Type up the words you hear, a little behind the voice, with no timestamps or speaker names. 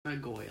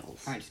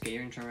Gargoyles. Alright, just get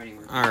your intro ready.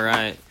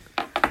 Alright.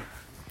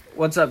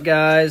 What's up,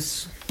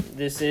 guys?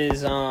 This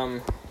is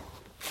the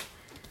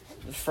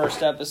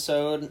first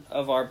episode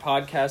of our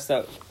podcast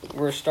that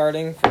we're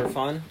starting for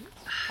fun.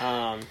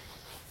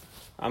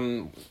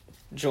 I'm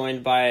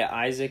joined by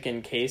Isaac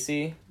and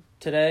Casey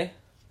today.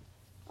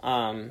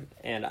 And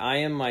I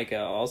am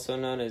Micah, also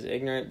known as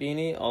Ignorant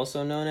Beanie,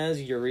 also known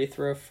as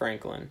Urethra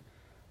Franklin.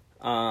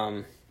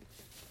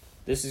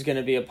 This is going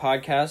to be a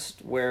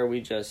podcast where we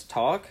just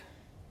talk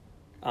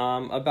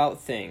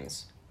about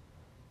things.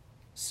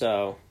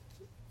 So,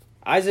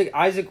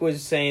 Isaac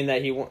was saying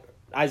that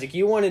Isaac,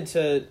 you wanted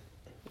to.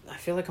 I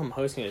feel like I'm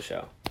hosting a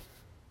show.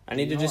 I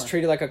need to just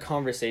treat it like a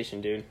conversation,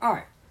 dude. All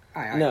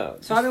right. No.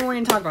 So I've been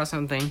wanting to talk about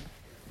something,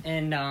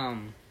 and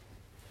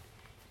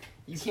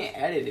You can't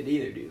edit it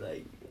either, dude.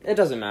 Like, it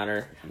doesn't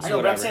matter. I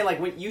know, but I'm saying,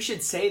 like, when you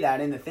should say that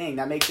in the thing.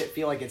 That makes it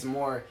feel like it's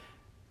more.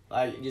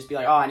 Like, just be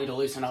like, oh, I need to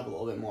loosen up a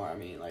little bit more. I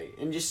mean, like,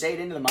 and just say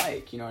it into the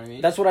mic. You know what I mean?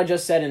 That's what I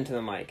just said into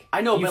the mic.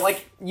 I know, but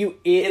like,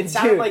 it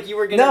sounded like you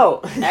were gonna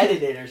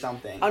edit it or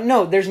something.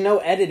 No, there's no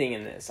editing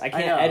in this. I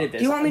can't edit this.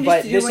 Do you want me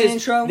just to do an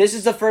intro? This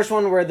is the first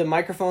one where the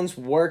microphones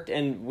worked,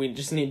 and we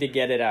just need to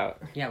get it out.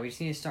 Yeah, we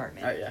just need to start,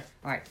 man. All right, yeah.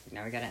 All right,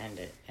 now we gotta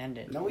end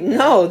it.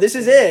 No, this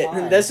is it.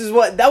 Fine. This is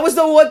what the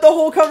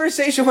whole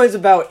conversation was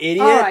about, idiot.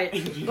 All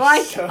right,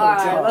 like, So all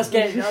right, dumb. let's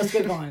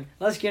get going.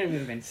 Let's get it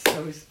moving.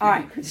 All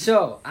right,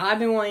 so I've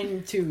been wanting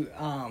to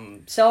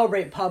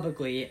celebrate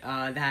publicly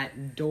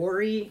that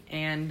Dory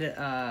and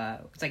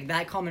it's like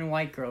That Common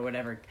White Girl,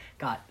 whatever,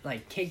 got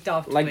like kicked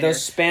off Twitter. Like those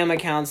spam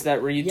accounts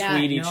that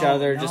retweet each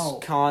other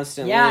just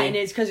constantly. Yeah, and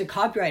it's because of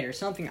copyright or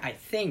something, I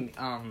think.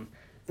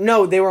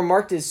 No, they were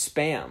marked as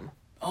spam.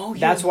 Oh,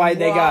 That's why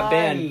they got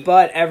banned.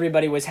 But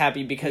everybody was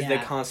happy because they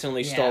Yeah.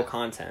 constantly stole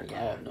content. I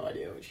have no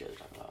idea what you guys are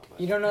talking about. But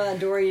You don't know that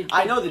Dory?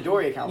 I know the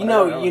Dory account. You but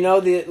I don't know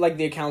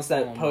the accounts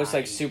that post my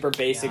like super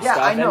basic Yeah,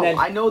 stuff. I know. And then,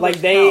 I know. like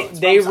those they accounts,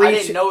 they but I reach.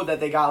 didn't know that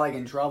they got like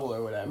in trouble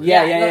or whatever.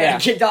 Yeah.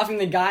 Kicked off from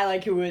the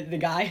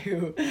guy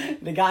who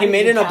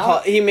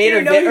He made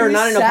an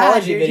not an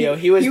apology video.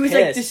 He was like,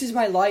 pissed. this is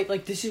my life.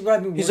 Like, this is what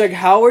I've been. He's like,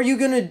 how are you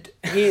gonna?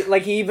 He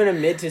even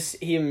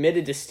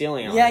admitted to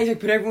stealing on. Yeah, it. he's like,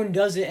 but everyone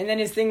does it. And then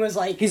his thing was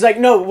like, He's like,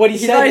 no. What he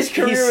he said. thought his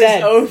career he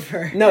said, was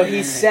over. No,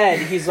 he said,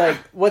 he's like,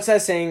 what's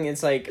that saying?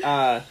 It's like,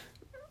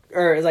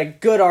 or it's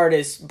like, good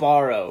artists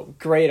borrow,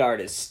 great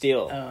artists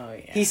steal. Oh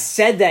yeah. He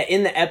said that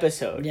in the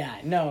episode. Yeah.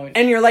 No.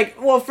 And you're like,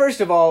 well,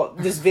 first of all,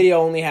 this video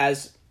only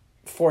has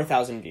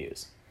 4,000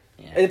 views.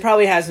 Yeah. It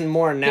probably has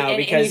more now and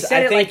because he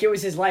said I it think like it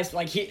was his life,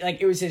 like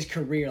it was his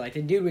career. Like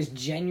the dude was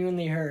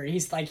genuinely hurt.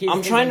 He's like,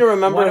 I'm trying to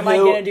remember what am I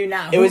who- gonna do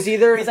now? it was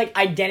either- his like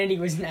identity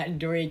was in that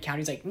Dory account.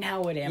 He's like,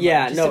 now what am I?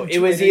 yeah, Just no, some it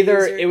was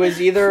Twitter either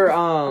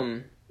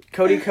user?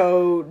 Cody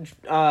Ko,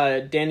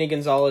 Danny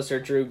Gonzalez or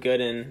Drew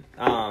Gooden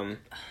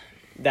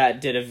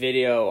that did a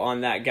video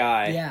on that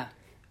guy. Yeah.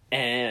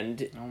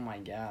 And Oh my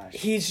gosh.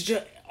 he's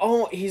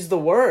the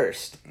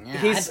worst.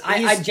 Yeah,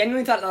 I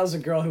genuinely thought that was a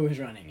girl who was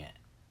running it.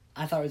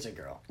 I thought it was a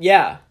girl.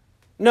 Yeah.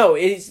 No,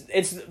 it's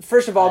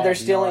first of all I they're have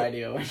stealing No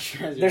idea what you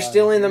guys are they're talking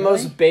stealing the about.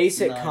 most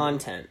basic No.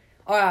 content.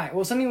 Alright,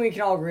 well, something we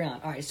can all agree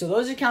on. Alright, so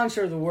those accounts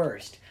are the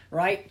worst,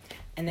 right?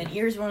 And then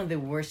here's one of the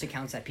worst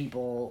accounts that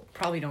people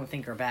probably don't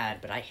think are bad,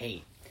 but I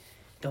hate.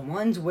 The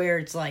ones where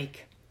it's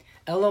like,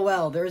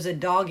 LOL, there's a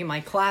dog in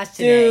my class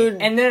today.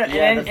 Dude. And then,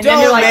 Yeah, and the then don't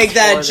they're like, make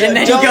that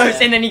and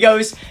joke. and then he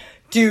goes,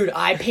 dude,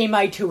 I pay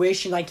my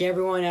tuition like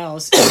everyone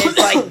else. And it's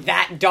like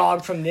that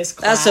dog from this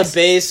class. That's a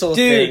Basil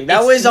Dude, thing.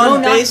 That it's- was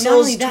on no, not Basil's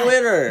only that,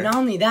 Twitter. Not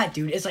only that,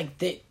 dude, it's like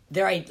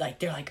they're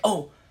like,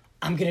 oh,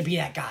 I'm gonna be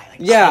that guy. Like,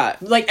 Yeah,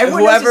 like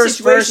everyone knows the whoever's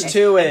situation. first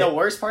to And the it.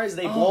 worst part is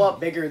they blow up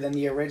bigger than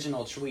the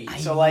original tweet. I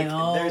So like,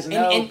 know. there's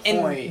no And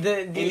point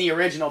in the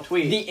original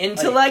tweet. The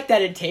intellect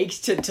that it takes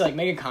to like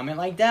make a comment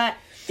like that,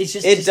 it's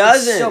just It it's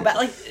doesn't. so bad.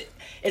 Like,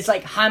 it's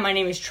like, hi, my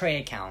name is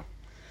Trey account.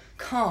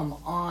 Come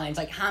on, it's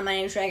like, hi, my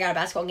name is Trey. I got a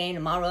basketball game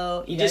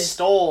tomorrow. He You guys- just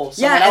stole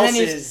someone and then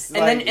else's.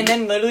 and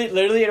then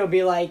literally it'll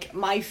be like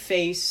my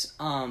face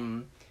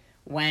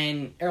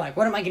when or like,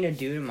 what am I gonna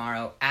do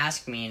tomorrow?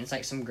 Ask me. And it's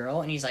like some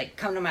girl, and he's like,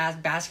 come to my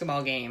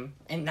basketball game,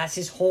 and that's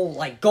his whole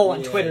like goal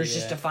on Yeah, Twitter is yeah.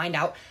 just to find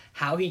out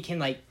how he can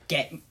like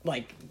get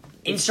like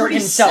It's insert pretty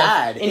himself.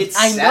 sad. in- It's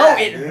I know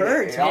sad, it dude.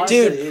 hurts, It man. honestly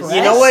Dude, is.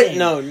 you know what? Depressing.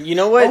 No, you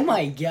know what? Oh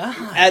my god!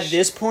 At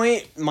this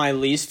point, my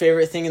least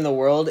favorite thing in the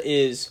world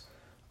is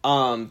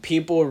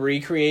people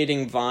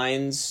recreating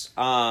Vines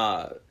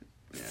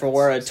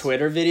for a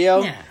Twitter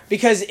video. Yeah.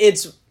 Because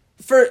it's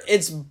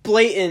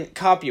blatant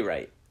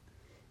copyright.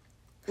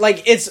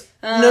 Like it's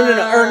no,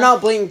 or not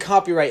blatant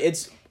copyright.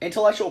 It's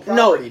Intellectual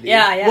property, dude.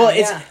 yeah. Well,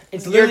 it's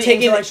you're literally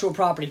taking- intellectual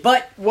property,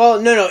 but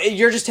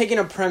you're just taking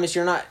a premise.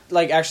 You're not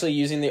like actually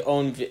using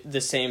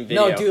the same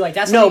video. no, dude, like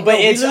that's no, something- but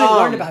we it's literally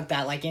learned about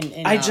that like in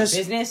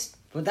business.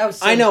 But that was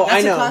so, I know.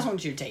 That's the class one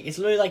you take. It's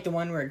literally like the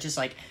one where it's just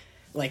like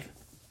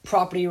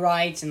property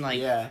rights and like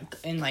Yeah.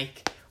 and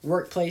like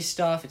workplace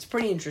stuff. It's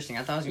pretty interesting.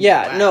 I thought it was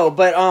gonna be whack. no,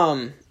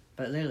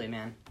 but literally,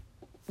 man.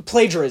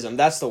 plagiarism.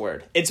 That's the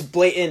word. It's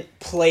blatant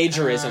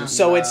plagiarism.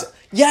 So nah.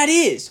 it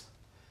is.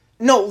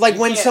 No, like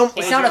when can't some.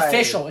 It's not plagiarize.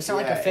 official. It's not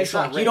like Yeah, official. it's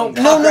not Like, you don't.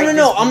 written No, copyright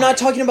this I'm not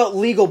vine. talking about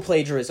legal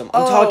plagiarism.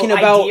 I'm Oh, talking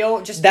about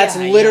ideal, just- that's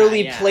yeah,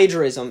 literally yeah.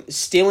 plagiarism,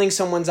 stealing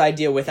someone's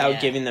idea without Yeah,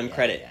 giving them yeah,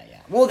 credit. Yeah, yeah.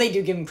 Well, they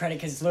do give him credit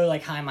because it's literally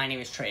like, "Hi, my name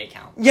is Trey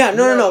account." Yeah, You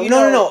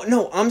know-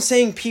 no. I'm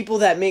saying people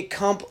that make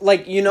like when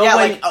like, it's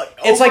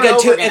over like and a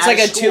over again it's like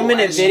at a school,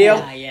 2-minute at video,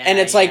 school. and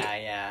it's like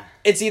yeah.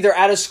 it's either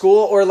out of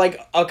school or like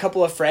a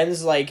couple of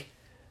friends like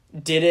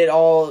did it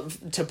all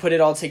to put it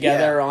all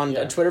together Yeah, on yeah.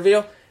 a Twitter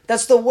video.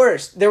 That's the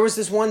worst. There was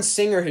this one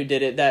singer who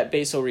did it that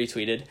Basil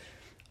retweeted.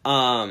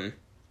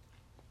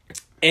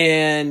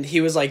 And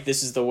he was like,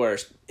 "This is the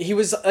worst." He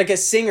was like a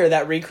singer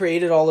that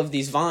recreated all of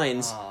these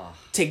vines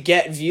to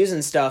get views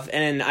and stuff.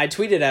 And I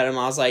tweeted at him.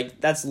 I was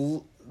like, "That's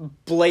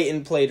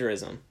blatant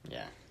plagiarism."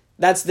 Yeah.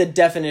 That's the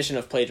definition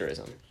of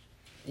plagiarism.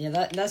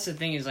 Yeah, that's the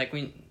thing is like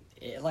when,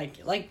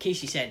 like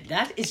Casey said,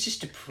 that is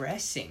just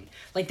depressing.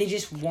 Like they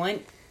just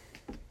want,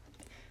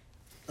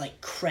 like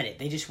credit.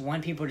 They just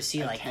want people to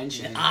see like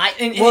Attention.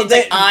 Well, it's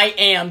like I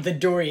am the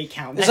Dory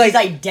account. That's like- his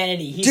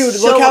identity. He's Dude,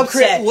 so look how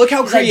upset. look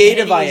how His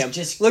creative I identity am. is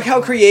just Look how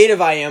gone.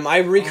 creative I am. I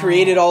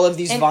recreated all of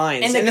these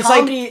vines, and the it's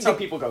comedy. like. Some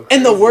people go crazy.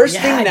 And the worst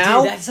Yeah, thing dude,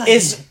 now that's like-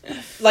 is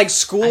like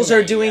schools Ay, are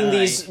ay, doing ay.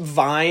 these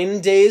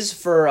Vine days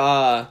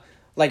for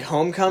like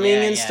homecoming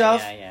and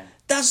stuff. Yeah.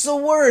 That's the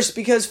worst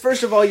because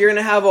first of all, you're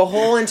gonna have a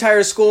whole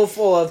entire school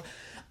full of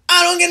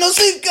I don't get no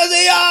sleep because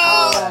they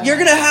are. You're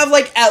gonna have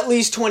like at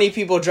least 20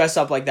 people dressed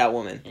up like that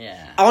woman. Yeah.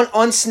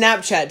 On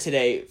Snapchat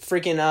today,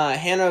 freaking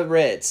Hannah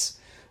Ritz.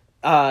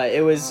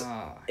 It was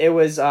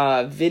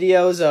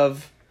videos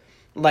of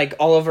like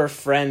all of her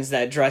friends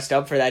that dressed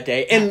up for that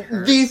day,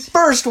 and the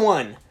first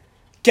one,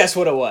 guess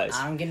what it was?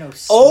 I don't get no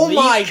sleep. Oh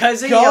my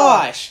 'cause of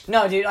gosh.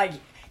 y'all. No, dude, like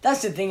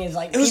that's the thing is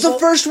like It was the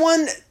first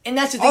one. and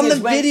that's the thing on is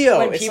the when, video.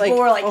 when It's people like,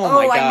 were like, oh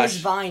 "Oh, my I miss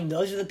gosh. Vine."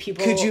 Those are the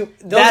people. Could you-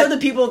 Those that- are the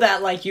people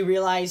that like you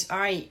realize. All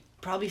right,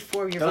 probably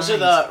 4 of your. Those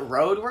Vines. are the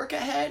road work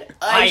ahead.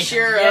 I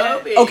sure yeah.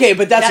 hope. it- Okay,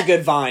 but that's That- a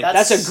good Vine. that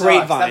That's a great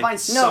sucks. Vine. That Vine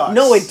sucks.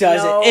 No, it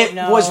doesn't. No, it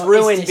no, was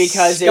ruined it's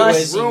because it was.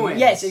 disgusting. ruined.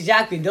 Yes,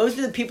 exactly. Those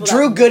are the people.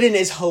 Drew that, Gooden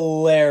is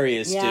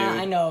hilarious, Yeah,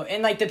 dude. I know,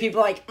 and like the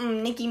people like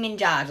Nicki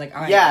Minaj, like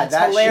all right, Yeah, that's that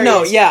shit- hilarious.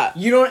 No, yeah.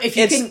 You don't if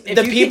you It's can if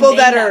the you people can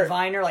that name are-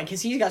 Viner like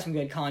because he's got some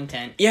good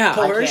content. Yeah.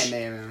 Cole I Hirsch. can't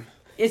name him.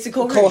 It's a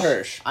Cole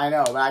Hirsch. I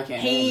know, but I can't.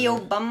 Hey name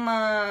him.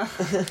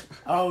 Obama.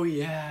 Oh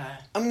yeah.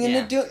 I'm gonna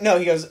Yeah. do. No,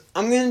 he goes.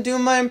 I'm gonna do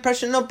my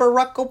impression of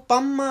Barack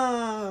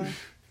Obama.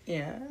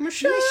 Yeah.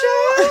 Michelle.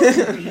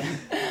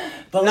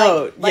 But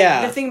No, like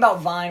yeah. the thing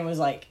about Vine was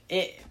like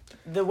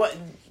what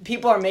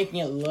people are making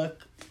it look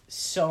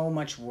so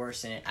much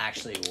worse than it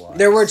actually was.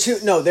 There were two.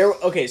 No,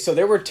 so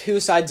there were two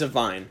sides of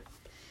Vine,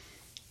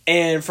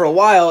 and for a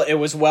while it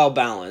was well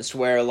balanced.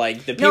 Where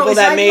like the people it's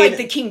that not made like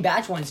the King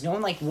Batch ones. No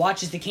one like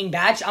watches the King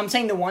Batch. I'm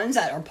saying the ones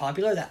that are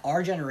popular that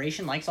our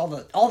generation likes all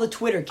the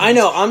Twitter kids. I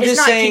know, I'm it's just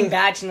not saying- King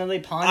Batch and Lily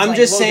Pons. I'm like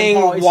just Logan saying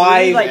Paul. It's why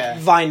really, like Yeah.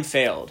 Vine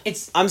failed.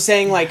 It's- I'm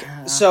saying like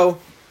so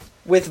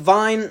with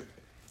Vine.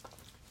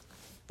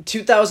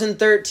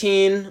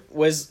 2013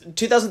 was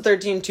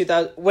 2013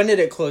 2000 when did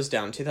it close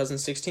down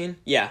 2016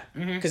 yeah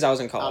because I was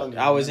in college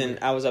I was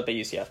up at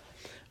UCF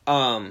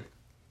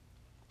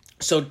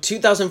so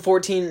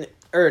 2014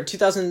 or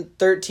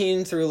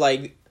 2013 through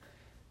like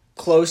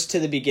close to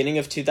the beginning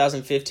of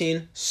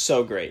 2015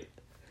 so great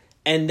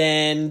and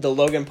then the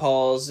Logan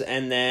Pauls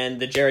and then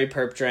the Jerry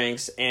Perp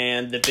Drinks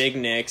and the Big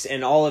Nicks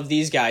and all of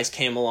these guys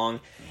came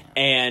along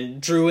and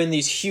drew in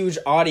these huge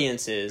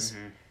audiences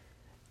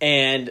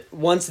and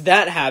once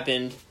that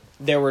happened,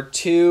 there were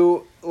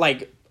two,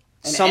 like,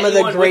 And some of the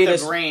anyone greatest...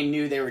 with the brain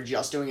knew they were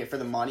just doing it for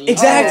the money.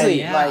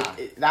 Exactly. And, Yeah.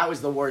 like, that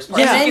was the worst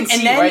part. Yeah. You can And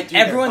see then right through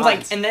their everyone's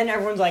vines.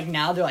 like,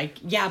 now they're like,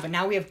 yeah, but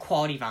now we have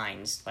quality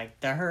vines, like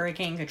the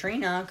Hurricane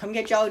Katrina. Come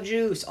get y'all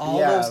juice. All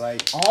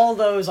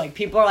those, like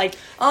people are like,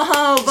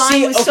 oh, Vine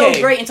See, was so okay.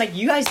 great. It's like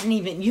you guys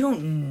you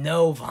don't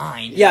know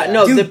Vine. Yeah,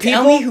 no, Dude, the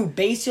tell people... me who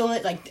Basil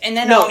it, like, and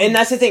then No, and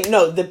that's the thing.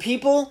 No, the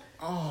people...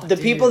 oh, the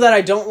dude. people that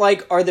I don't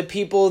like are the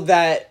people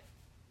that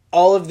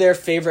all of their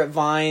favorite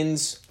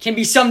vines can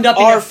be summed up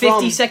in are a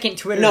 50-second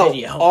Twitter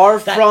video. are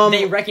that from...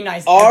 they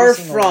recognize are every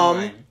single from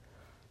line.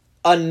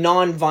 a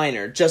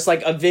non-Viner. Just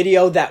like a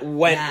video that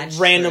went That's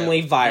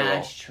randomly true. viral.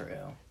 That's true.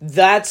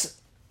 That's...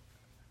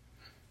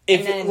 If,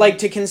 And then- like,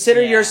 to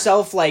consider yeah.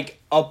 yourself, like,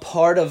 a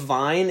part of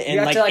Vine and,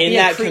 have like, to, like, in be a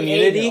that creator,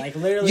 community, like,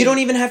 literally- you don't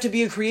even have to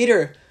be a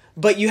creator,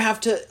 but you have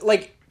to,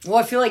 like... Well,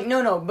 I feel like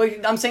no,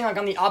 but I'm saying like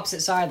on the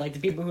opposite side, like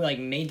the people who like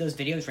made those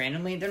videos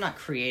randomly, they're not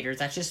creators.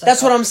 That's just like,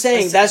 That's what I'm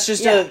saying. That's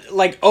just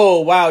like, oh,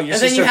 wow, your And then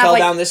sister you have, fell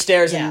like- down the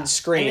stairs yeah. and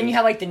screamed. And then you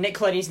have like the Nick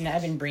Colettis and the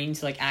Evan Breens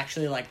who like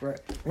actually like we're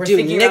Dude,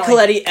 thinking Nick about,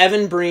 like, Coletti,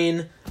 Evan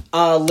Breen,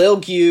 Lil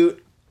Gute,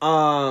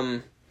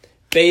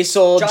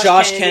 Basil, Josh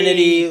Josh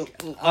Kennedy,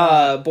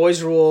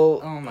 Boys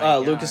Rule, oh my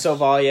Lucas gosh.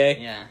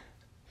 Ovalle. yeah,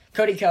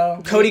 Cody Ko.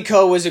 Cody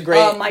Ko was a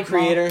great Mike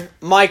creator.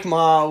 Mike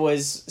Ma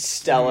was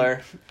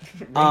stellar.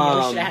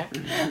 Radio Shack.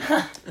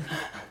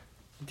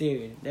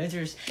 Dude, those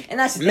are and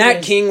that's the thing Matt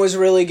is- King was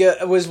really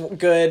good. Was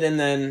good, and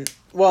then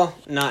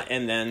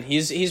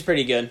he's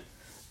pretty good.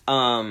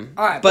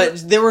 right,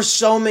 but there were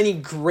so many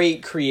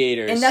great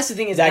creators, and that's the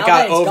thing is that now got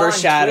that it's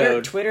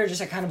overshadowed. Gone, Twitter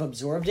just kind of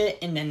absorbed it,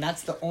 and then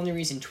that's the only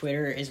reason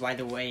Twitter is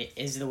the way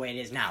it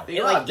is now. Think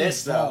It about like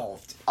this,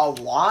 evolved. A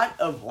lot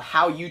of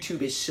how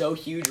YouTube is so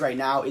huge right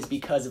now is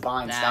because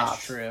Vine That's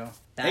stopped. true.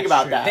 Think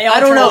about that. They all I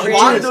don't know, turned A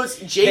lot of creators.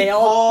 those Jake They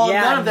all- Paul,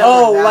 yeah. none of them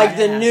Oh, were that. like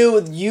the Yeah. new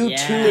Yeah,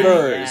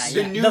 YouTubers.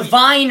 yeah, The new- the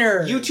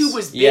Viners. YouTube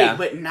was big, Yeah.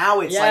 but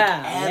now it's Yeah,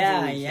 like yeah,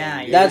 everything.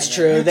 yeah, dude. That's yeah.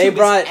 true. YouTube They is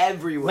brought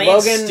everywhere.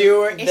 Lance Logan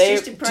Stewart. It's they,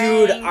 just a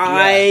dude,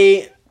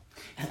 prank.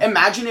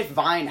 Imagine if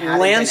Vine had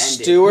Lance been ended.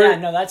 Stewart Yeah,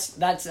 no, that's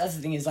the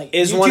thing is like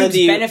is YouTube's one of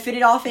the-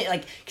 benefited off it,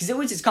 like because it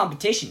was its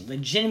competition,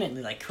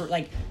 legitimately, like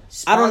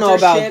I don't know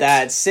about sponsorships,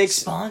 that.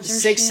 6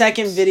 sponsorships.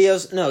 second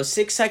videos. No,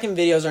 6 second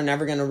videos are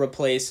never going to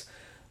replace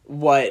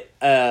what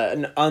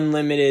an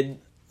unlimited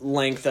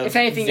length of If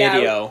anything, yeah,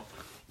 video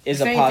is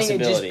if a anything, it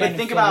just possibility. But think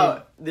benefited.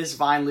 about this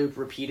Vine loop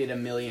repeated a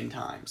million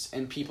times,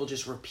 and people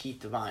just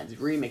repeat the Vines,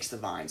 remix the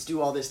Vines,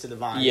 do all this to the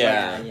Vines.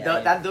 Yeah. Like, Yeah.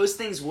 That those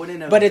things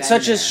wouldn't have. But it's been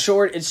such a there.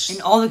 short. It's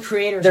And all the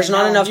creators. There's are not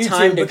now on enough YouTube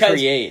time to because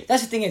create.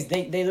 That's the thing is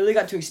they literally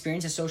got to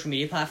experience a social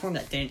media platform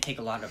that didn't take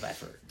a lot of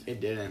effort. It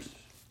didn't.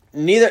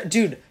 neither,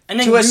 dude. And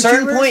then to a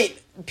certain YouTubers-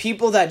 point,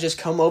 people that just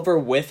come over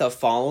with a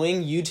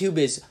following, YouTube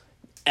is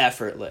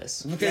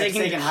effortless. Because Yeah, they 'cause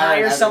can they can hire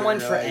hire an someone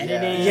editor, for right?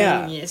 editing,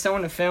 Yeah.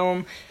 someone to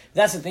film.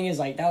 That's the thing is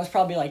like that was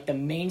probably like the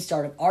main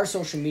start of our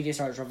social media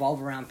started to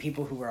revolve around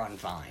people who were on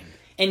Vine.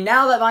 And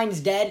now that Vine's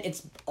dead,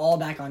 it's all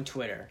back on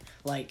Twitter.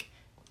 Like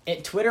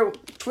Twitter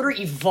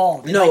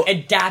evolved and No. like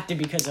adapted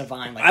because of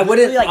Vine. Like, I wouldn't.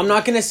 literally, like, I'm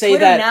not gonna say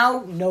Twitter that.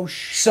 now. No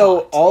shot. So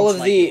all It's of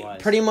like the it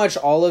was. pretty much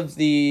all of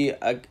the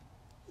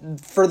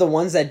for the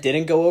ones that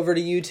didn't go over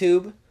to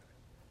YouTube,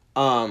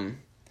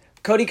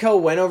 Cody Ko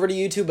went over to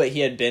YouTube, but he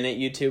had been at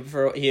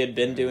YouTube he had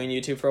been doing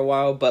YouTube for a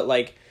while. But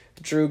like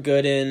Drew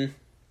Gooden,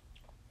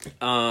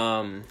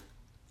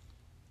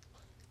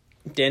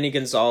 Danny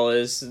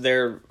Gonzalez,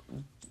 they're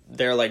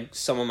like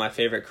some of my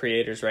favorite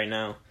creators right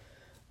now.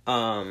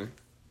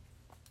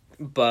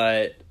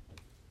 But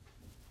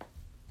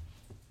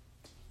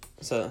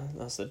so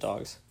that's the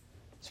dogs.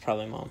 It's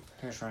probably mom.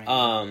 That's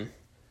right.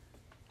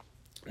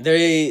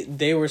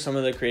 They were some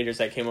of the creators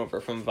that came over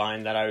from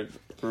Vine that I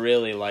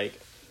really like.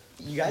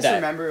 You guys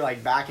remember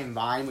like back in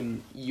Vine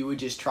when you would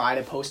just try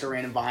to post a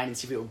random Vine and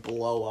see if it would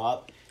blow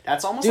up?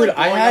 That's almost Dude, like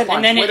blowing I had- up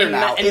on Twitter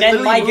now. and It then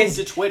literally Mike moved is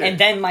to Twitter. and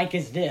then Mike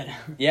is dead.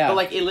 Yeah, But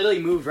like it literally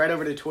moved right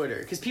over to Twitter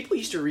because people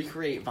used to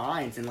recreate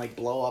Vines and like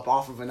blow up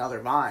off of another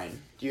Vine.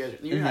 Do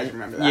you guys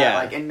remember that? Yeah.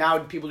 Like, and now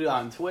people do that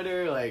on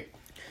Twitter. Like,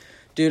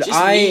 dude, just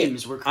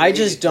memes were I created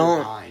just through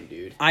don't. Vine,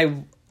 dude.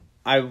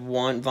 I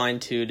want Vine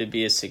 2 to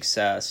be a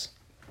success.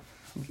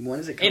 When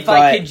is it coming? If I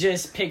But- could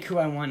just pick who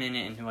I want in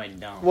it and who I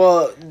don't.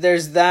 Well,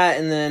 there's that,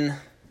 and then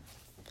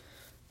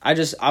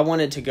I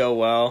want it to go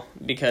well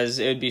because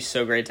it would be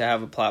so great to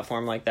have a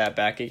platform like that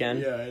back again.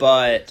 Yeah, I know.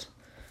 But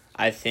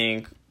I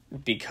think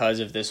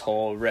because of this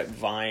whole Rip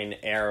Vine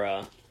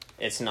era,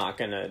 it's not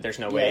gonna. There's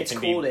no way it's it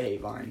can cool be. to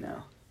hate Vine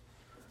now.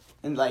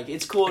 And like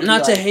it's cool to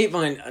Not be, to like, hate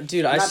Vine,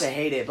 dude. not to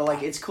hate it, but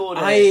like it's cool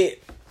to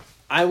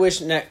I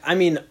wish. I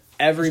mean,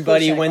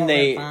 everybody Just when like,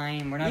 they. we're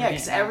fine. We're not yeah,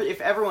 getting because if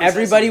everyone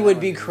Everybody says would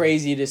something, be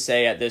crazy to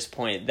say at this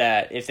point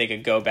that if they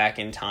could go back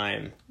in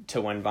time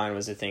to when Vine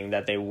was a thing,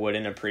 that they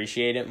wouldn't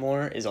appreciate it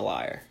more is a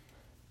liar.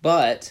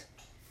 But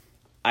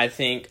I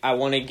think I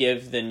want to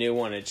give the new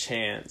one a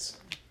chance.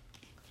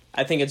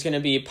 I think it's going to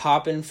be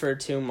popping for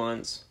 2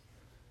 months,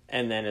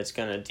 and then it's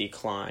going to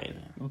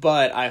decline.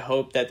 But I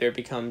hope that there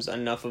becomes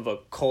enough of a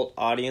cult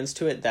audience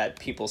to it that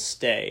people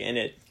stay, and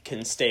it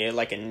can stay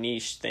like a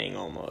niche thing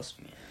almost.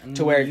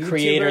 To where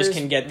creators YouTubers-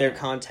 can get their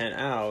content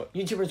out.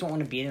 YouTubers won't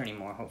want to be there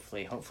anymore.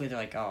 Hopefully, they're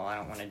like, oh, I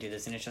don't want to do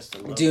this, and it's just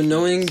a low Dude, key.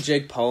 knowing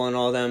Jake Paul and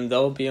all them,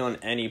 they'll be on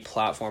any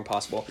platform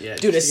possible. Yeah,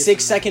 Dude, a just to get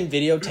 6-second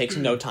video takes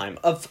no time.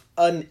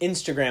 An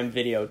Instagram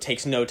video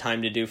takes no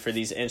time to do for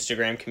these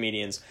Instagram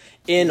comedians.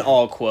 In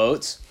all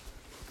quotes.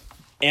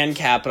 And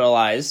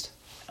capitalized.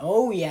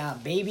 Oh yeah,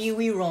 baby,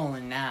 we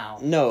rolling now.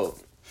 No.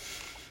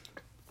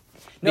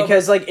 No,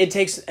 Because like it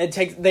takes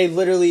they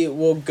literally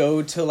will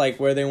go to like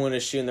where they want to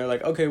shoot and they're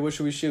like, okay, what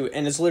should we shoot?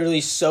 And it's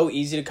literally so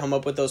easy to come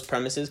up with those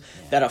premises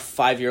that a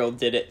 5-year-old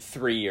did it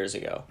 3 years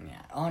ago. Yeah,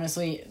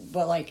 honestly,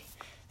 but like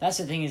that's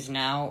the thing is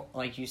now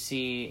like you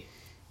see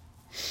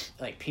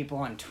like people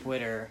on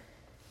Twitter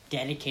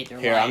dedicate their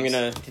Here, lives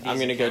I'm to these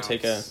gonna go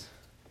take a accounts.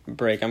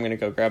 break. I'm gonna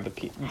go grab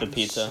the I'm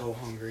pizza. so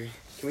hungry.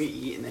 Can we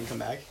eat and then come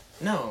back?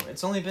 No,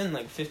 it's only been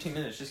like 15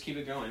 minutes. Just keep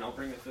it going. I'll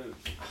bring the food.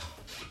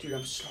 Dude,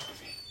 I'm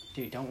starving.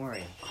 Dude, don't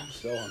worry, I'm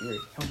so hungry.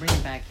 he'll bring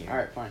it back here. All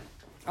right, fine.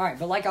 All right,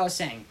 but like I was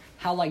saying,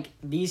 how like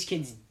these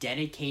kids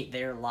dedicate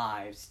their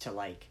lives to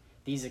like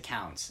these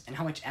accounts and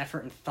how much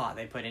effort and thought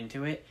they put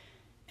into it,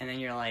 and then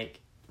you're like,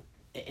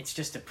 it's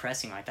just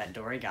depressing. Like that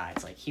Dory guy,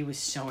 it's like he was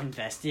so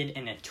invested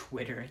in a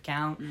Twitter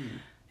account,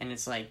 and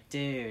it's like,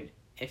 dude,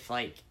 if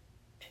like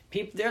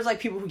people, there's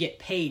like people who get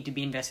paid to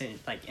be invested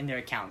like in their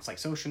accounts, like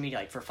social media,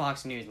 like for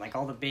Fox News and like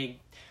all the big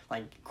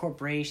like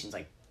corporations,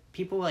 like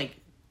people like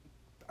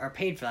are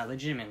paid for that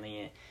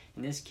legitimately.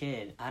 And this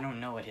kid, I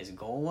don't know what his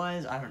goal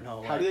was. I don't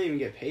know. How do they even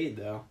get paid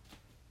though?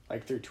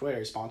 Like through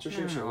Twitter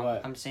sponsorships or No,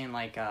 what? I'm saying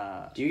like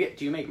Do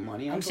you make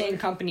money on I'm Twitter? saying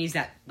companies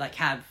that like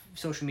have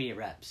social media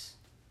reps.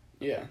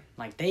 Yeah.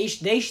 Like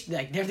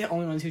like they're the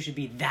only ones who should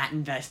be that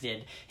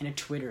invested in a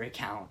Twitter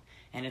account.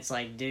 And it's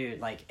like, dude,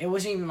 like it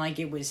wasn't even like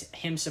it was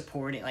him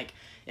supporting. Like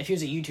if he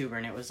was a YouTuber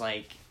and it was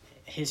like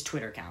his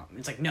Twitter account,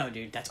 it's like, no,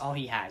 dude, that's all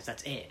he has.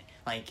 That's it.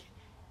 Like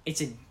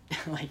it's a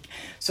like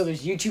so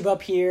there's YouTube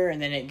up here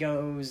and then it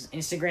goes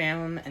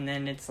Instagram and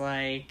then it's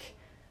like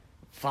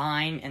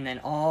Vine, and then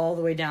all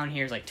the way down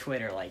here is like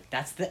Twitter. Like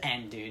that's the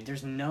end, dude.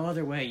 There's no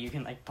other way you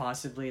can like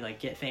possibly like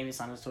get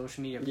famous on a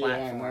social media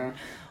platform. Yeah,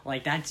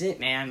 like that's it,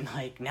 man.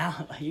 Like now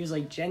he was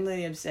like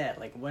genuinely upset.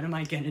 Like what am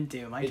I gonna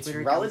do? My It's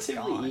Twitter account's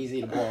relatively gone.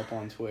 easy to blow up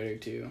on Twitter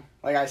too.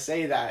 Like I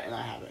say that and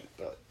I haven't,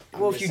 but I'm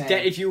Well, just if you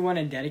saying- if you want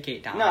to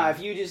dedicate time. No, if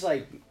you just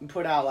like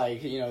put out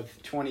like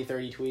 20,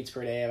 30 tweets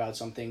per day about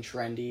something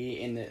trendy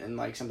in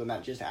like something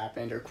that just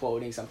happened or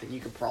quoting something,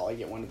 you could probably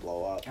get one to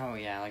blow up. Oh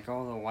yeah, like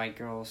all the white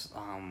girls.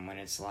 When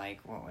it's like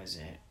what was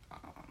it?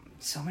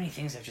 So many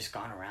things have just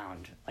gone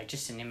around. Like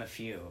just to name a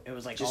few, it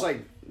was like Just all,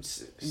 like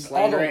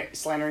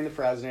slandering the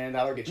president,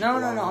 that'll get you. No.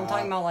 blown I'm up.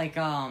 talking about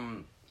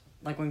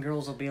like when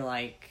girls will be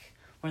like,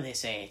 what do they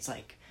say? It's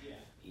like,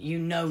 you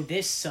know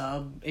this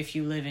sub if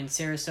you live in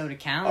Sarasota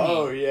County.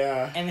 Oh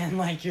yeah. And then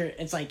like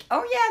it's like,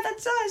 oh yeah,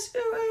 that's us. Ooh,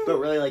 ooh. But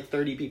really, like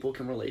 30 people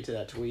can relate to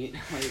that tweet.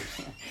 Like,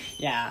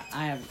 Yeah,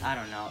 I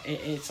don't know.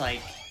 It's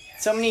like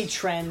so many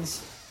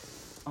trends.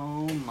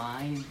 Oh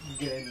my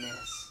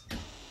goodness.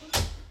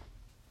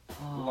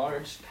 Oh.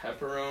 Large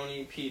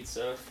pepperoni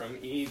pizza from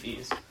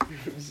Evie's.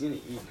 who's gonna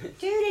eat it?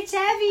 Dude, it's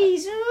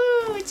Abby's.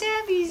 Ooh, it's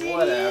Abby's.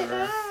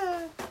 Whatever.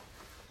 Ah.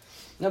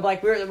 No, but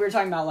like we were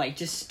talking about like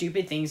just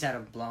stupid things that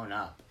have blown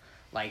up,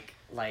 like.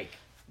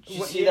 Did you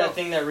what- see know- that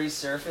thing that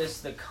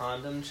resurfaced, the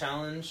condom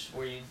challenge,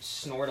 where you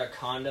snort a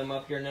condom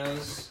up your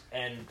nose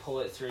and pull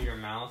it through your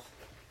mouth?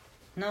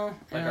 No,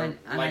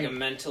 Like a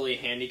mentally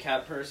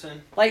handicapped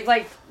person? like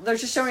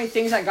there's just so many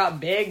things that got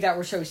big that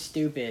were so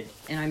stupid,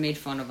 and I made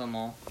fun of them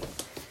all.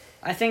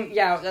 I think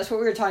that's what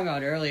we were talking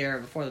about earlier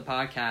before the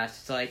podcast.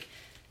 It's like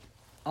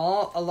a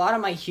lot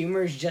of my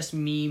humor is just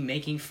me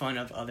making fun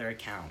of other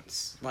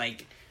accounts.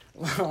 Like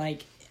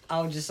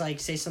I'll just like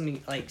say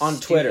something like On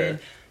stupid. Twitter.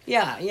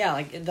 Yeah,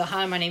 like the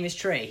hi, my name is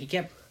Trey. He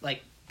kept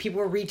like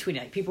people were retweeting,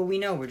 like people we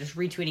know were just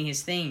retweeting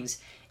his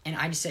things, and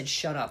I just said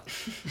shut up.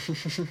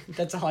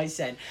 That's all I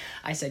said.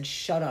 I said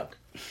shut up,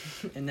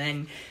 and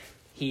then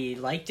he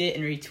liked it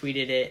and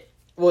retweeted it,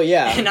 Well,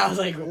 yeah. and I was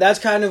like, That's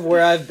kind of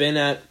where I've been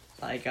at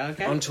like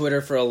okay, on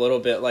Twitter for a little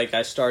bit. Like,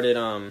 I started,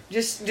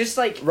 just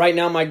like right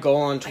now my goal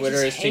on I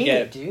Twitter just is to hate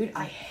get it, dude.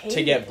 I hate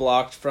to get it.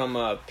 blocked from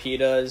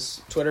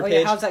PETA's Twitter Oh page.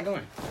 yeah, how's that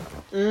going?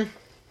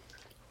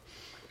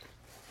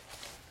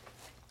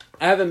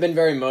 I haven't been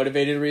very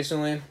motivated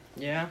recently.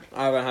 Yeah,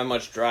 I haven't had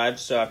much drive,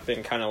 so I've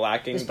been kind of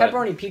lacking. this but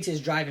pepperoni pizza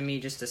is driving me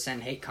just to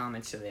send hate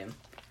comments to them.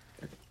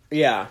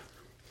 yeah,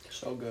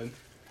 So good.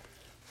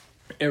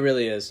 it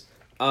really is.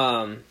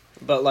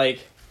 But like,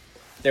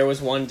 there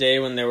was one day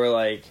when they were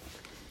like,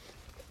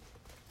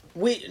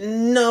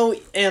 no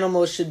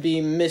animals should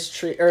be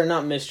mistreated, or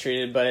not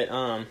mistreated,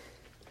 but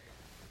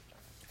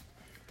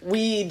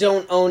we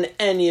don't own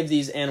any of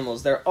these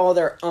animals. They're all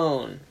their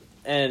own.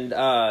 And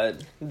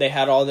they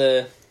had all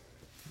the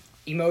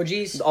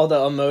Emojis.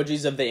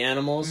 emojis of the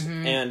animals,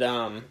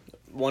 and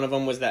one of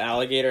them was the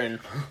alligator. And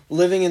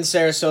living in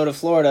Sarasota,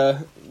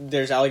 Florida,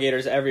 there's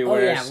alligators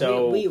everywhere, Oh, yeah,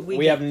 so we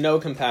we have no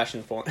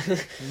compassion for them.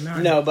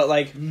 None. No, but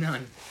like,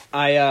 None.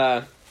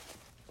 I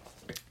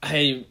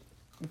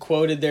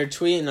quoted their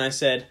tweet and I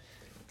said,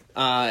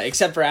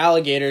 except for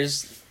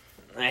alligators,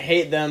 I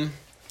hate them.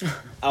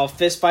 I'll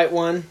fist fight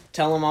one,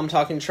 tell him I'm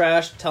talking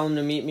trash, tell him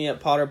to meet me at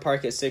Potter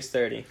Park at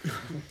 6:30.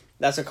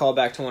 That's a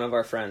callback to one of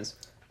our friends.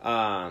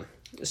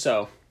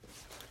 So,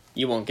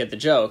 you won't get the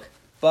joke.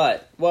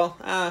 But, well,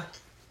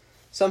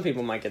 some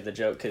people might get the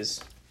joke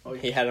because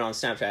he had it on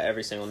Snapchat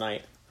every single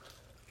night.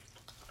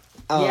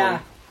 Yeah.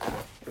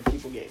 Where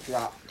people get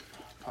dropped.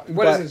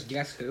 What is this?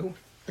 Guess who?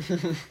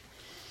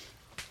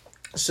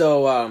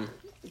 So, a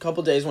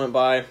couple days went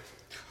by.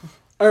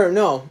 Or,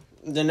 no,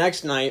 the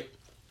next night,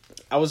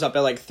 I was up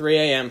at like 3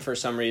 a.m. for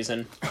some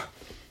reason.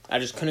 I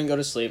just couldn't go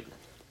to sleep.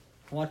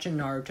 Watching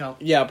Naruto.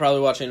 Yeah, probably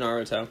watching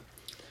Naruto.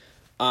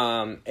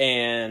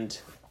 And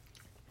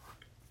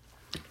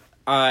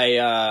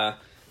I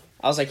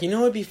was like, you know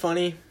what'd be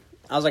funny?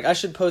 I was like, I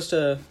should post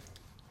a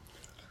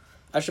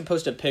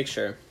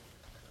picture.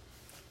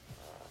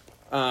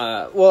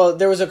 Well,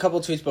 there was a couple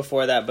tweets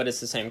before that, but it's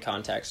the same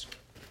context.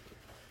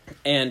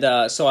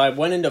 And so I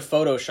went into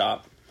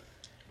Photoshop,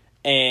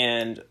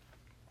 and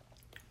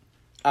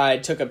I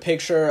took a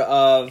picture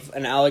of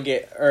an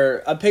alligator,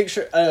 or a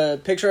picture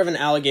of an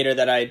alligator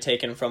that I had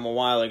taken from a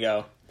while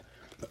ago,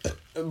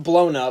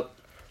 blown up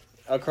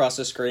across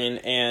the screen,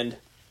 and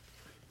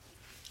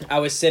I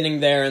was sitting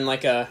there in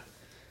like a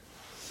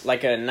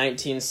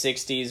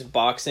 1960s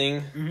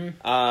boxing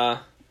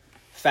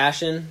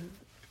fashion.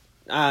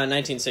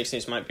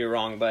 1960s might be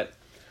wrong, but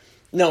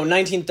No,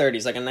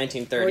 1930s, like a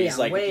 1930s, Oh yeah,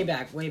 like way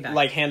back.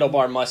 like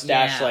handlebar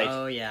mustache, Yeah, like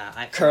oh yeah,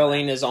 I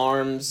curling his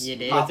arms You with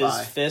did. his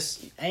Popeye.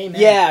 fists.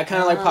 Amen. Yeah,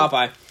 kind of like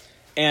Popeye.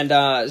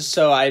 And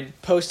so I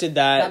posted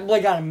that. That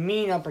boy got a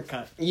mean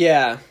uppercut,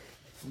 Yeah,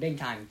 big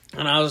time.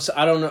 and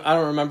I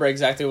don't remember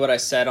exactly what I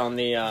said on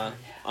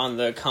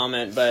the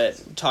comment,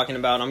 but talking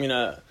about I'm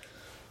gonna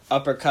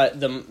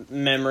uppercut the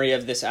memory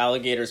of this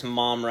alligator's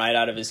mom right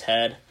out of his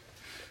head.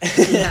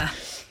 Yeah.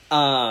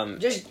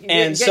 Just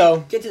Just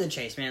get to the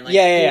chase, man. Like,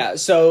 yeah.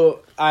 So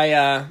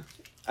I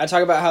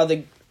talk about how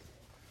the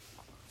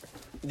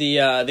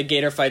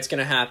gator fight's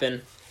gonna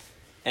happen,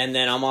 and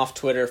then I'm off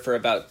Twitter for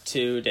about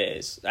 2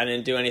 days. I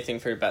didn't do anything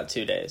for about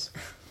 2 days,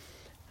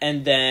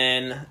 and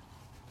then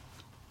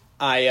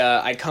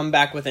I come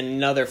back with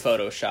another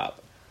Photoshop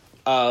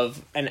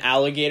of an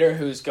alligator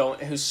who's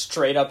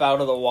straight up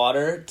out of the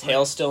water,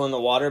 tail still in the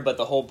water, but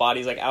the whole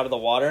body's like out of the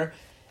water.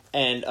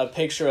 And a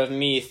picture of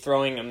me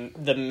throwing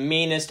the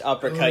meanest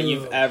uppercut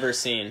you've ever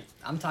seen.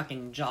 I'm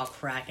talking jaw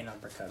cracking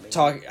uppercut.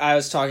 Baby. I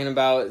was talking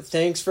about,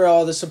 thanks for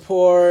all the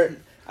support.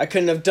 I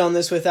couldn't have done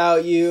this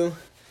without you.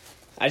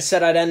 I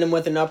said I'd end him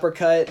with an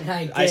uppercut. And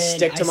I did. I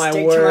stick to my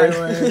stick word. To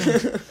my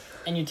word.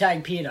 And you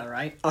tag PETA,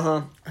 right?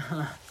 Uh-huh.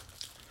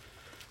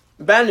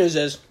 Bad news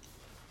is,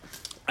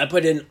 I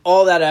put in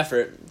all that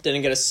effort,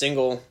 didn't get a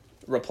single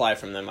reply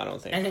from them, I don't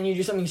think. And then you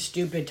do something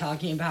stupid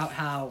talking about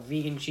how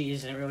vegan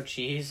cheese isn't real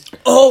cheese.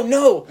 Oh,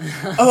 no!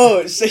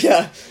 Oh, so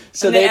yeah.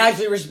 So and they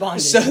actually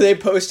responded. So they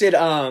posted,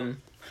 That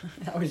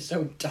was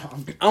so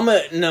dumb.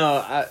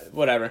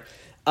 whatever.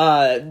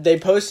 They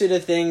posted a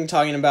thing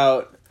talking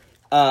about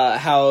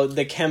how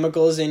the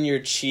chemicals in your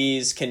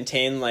cheese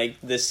contain like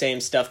the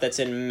same stuff that's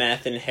in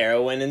meth and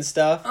heroin and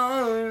stuff.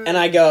 Oh. And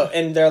I go,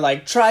 and they're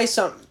like, try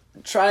some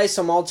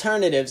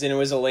alternatives, and it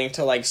was a link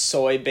to like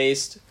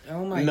soy-based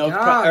milk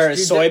or dude,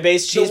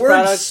 soy-based cheese the word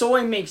products.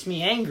 soy makes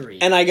me angry.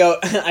 And I go,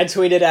 I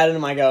tweeted at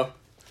him, I go,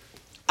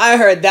 I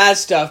heard that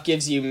stuff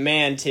gives you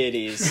man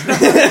titties.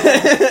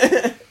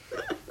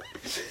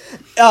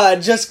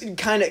 Just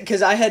kind of,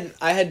 because I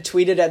had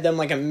tweeted at them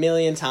like a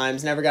million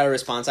times, never got a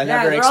response. I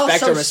never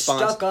expect a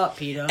response. Stuck up,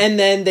 PETA. And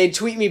then they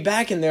tweet me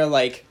back, and they're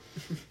like,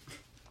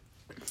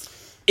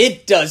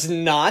 it does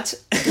not.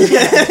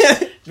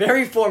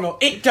 Very formal.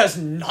 It does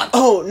not.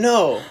 Oh,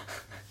 no.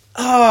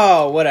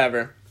 Oh,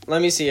 whatever.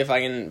 Let me see if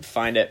I can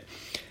find it.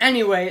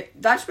 Anyway,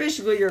 that's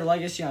basically your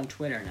legacy on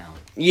Twitter now.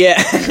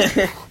 Yeah.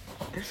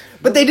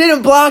 But they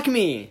didn't block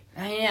me.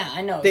 Yeah,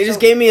 I know. They just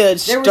gave me a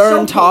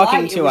stern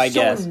talking to, I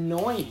guess. So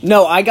annoying.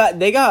 No,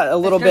 they got a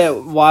little bit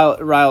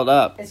riled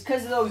up. It's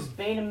because of those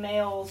beta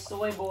male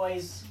soy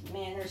boys.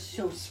 Man, they're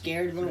so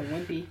scared, little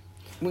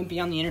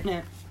wimpy on the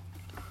internet.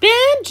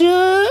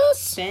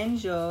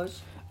 Benjos.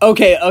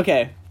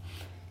 Okay.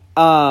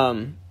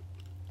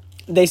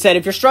 They said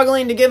if you're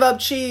struggling to give up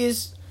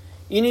cheese,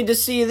 you need to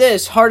see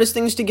this hardest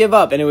things to give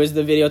up, and it was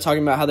the video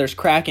talking about how there's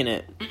crack in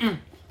it.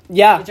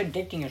 Yeah. It's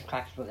addicting as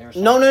crack, is what they were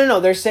saying. No.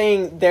 They're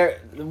saying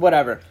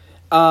whatever.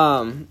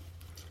 And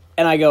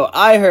I go,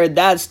 I heard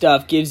that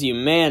stuff gives you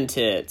man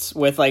tits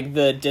with like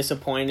the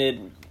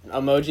disappointed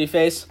emoji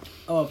face.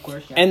 Oh, of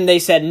course. Yeah. And they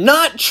said,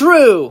 not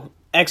true!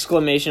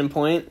 Exclamation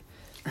point.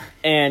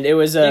 And it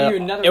was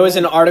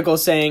an article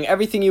saying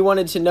everything you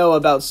wanted to know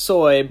about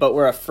soy, but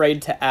were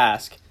afraid to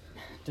ask.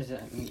 Does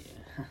that mean?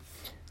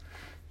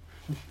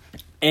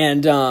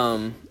 And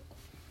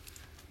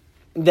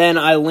then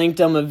I linked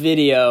them a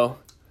video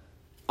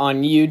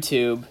on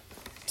YouTube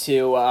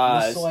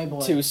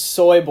to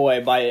Soy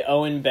Boy by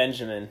Owen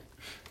Benjamin.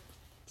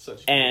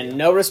 And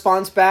no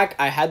response back.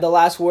 I had the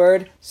last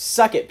word.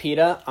 Suck it,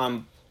 PETA.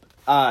 I'm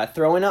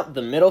throwing up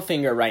the middle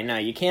finger right now.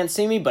 You can't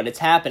see me, but it's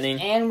happening.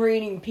 And we're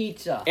eating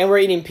pizza.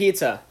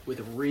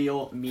 With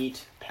real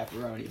meat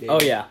pepperoni, baby.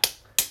 Oh, yeah.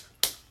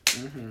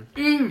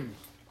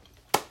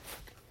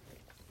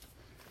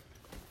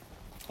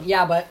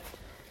 Yeah, but,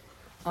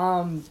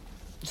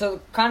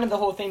 so kind of the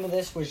whole thing of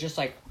this was just,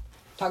 like,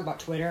 talk about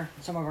Twitter,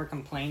 some of our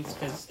complaints,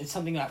 because it's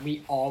something that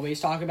we always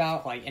talk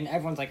about, like, and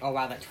everyone's like, oh,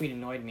 wow, that tweet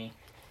annoyed me.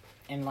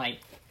 And, like,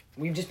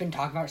 we've just been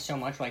talking about it so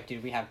much, like,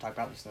 dude, we have to talk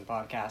about this in the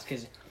podcast,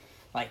 because,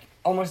 like,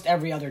 almost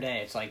every other day,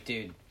 it's like,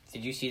 dude,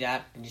 did you see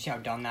that? Did you see how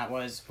dumb that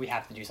was? We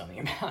have to do something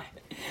about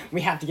it. We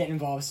have to get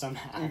involved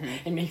somehow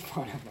and make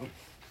fun of them.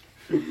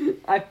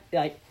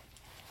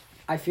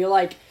 I feel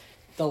like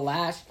the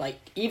last, like,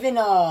 even,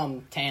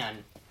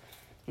 Tan,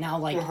 now,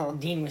 like,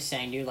 Dean was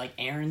saying, dude, like,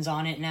 Aaron's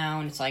on it now,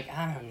 and it's like,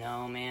 I don't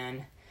know,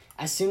 man.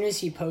 As soon as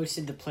he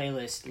posted the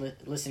playlist,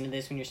 listen to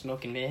this when you're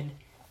smoking mid,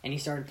 and he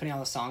started putting all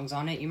the songs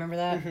on it, you remember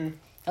that? Mm-hmm.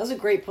 That was a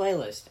great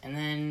playlist, and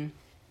then,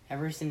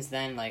 ever since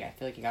then, like, I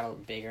feel like it got a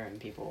little bigger, and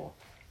people,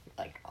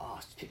 like,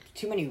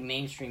 too many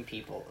mainstream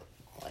people,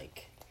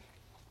 like,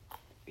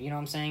 you know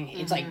what I'm saying? Mm-hmm.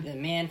 It's like,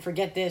 man,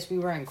 forget this, we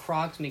were in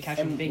Crocs, and we catch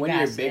a big when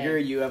bass you're bigger,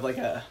 head. you have, like,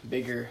 a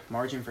bigger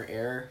margin for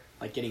error,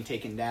 like getting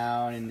taken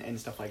down and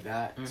stuff like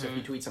that. So if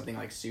you tweet something,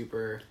 like,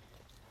 super,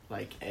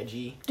 like,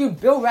 edgy.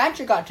 Dude, Bill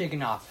Ratchet got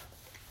taken off.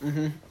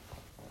 Mm-hmm.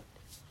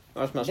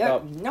 That's messed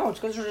up. No, it's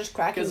because they're just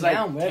cracking Because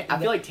down. I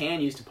feel like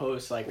Tan used to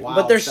post like wild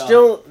But they're stuff.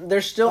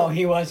 still. Oh,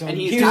 he was. And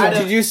he he's was kind a-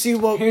 of- Did you see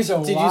what? He's a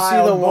Did you see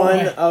the wild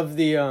one boy. of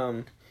the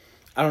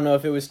I don't know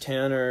if it was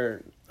Tan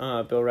or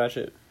Bill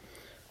Ratchet,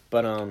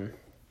 but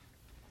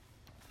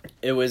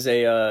it was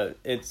a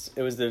it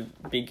was the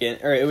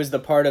it was the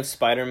part of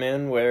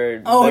Spider-Man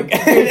where Oh, the-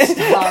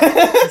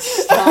 dude,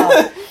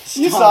 stop.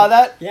 You saw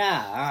that?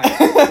 Yeah,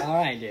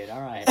 alright, dude,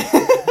 alright.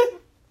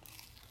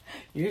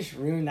 You just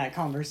ruined that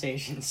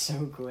conversation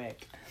so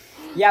quick.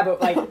 Yeah,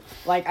 but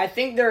like I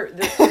think they're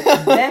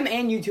them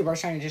and YouTube are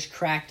trying to just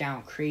crack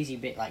down crazy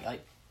bit,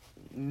 like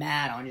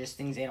mad on just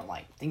things they don't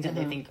like, things that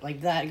they think,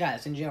 like that guy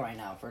that's in jail right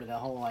now for the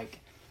whole like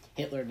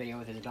Hitler video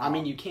with his dog. I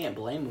mean, you can't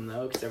blame them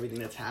though, because everything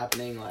that's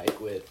happening, like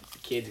with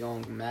kids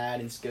going mad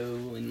in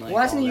school and like.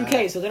 well, that's in all the UK,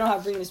 that. so they don't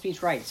have freedom of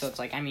speech rights. So it's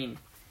like, I mean,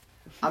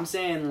 I'm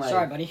saying like.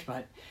 sorry, buddy,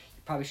 but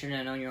you probably shouldn't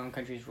have known your own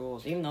country's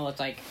rules. Even though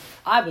it's like,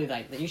 I believe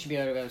like that you should be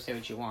able to go say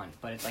what you want,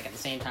 but it's like at the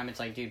same time, it's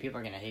like, dude, people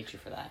are gonna hate you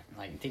for that.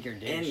 Like, think you're a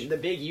dish. And the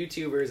big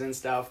YouTubers and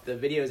stuff, the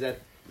videos that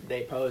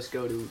they post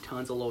go to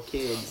tons of little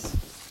kids.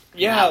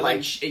 Yeah, Not,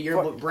 like,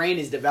 your brain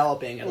is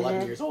developing at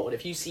 11 years old.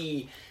 If you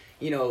see,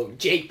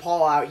 Jake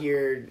Paul out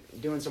here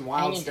doing some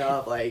wild Hanging-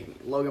 stuff, like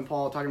Logan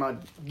Paul talking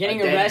about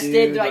Getting a dead arrested,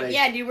 dude, they're like,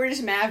 yeah, dude, we're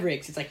just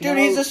mavericks. It's like, Dude,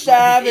 no, he's a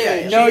savage.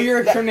 Yeah, no,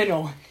 you're a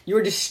criminal. You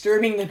are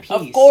disturbing the peace.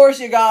 Of course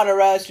you got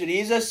arrested.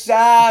 He's a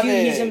savage.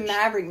 Dude, he's a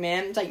maverick,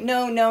 man. It's like,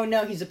 no,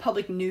 he's a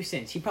public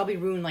nuisance. He probably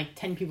ruined like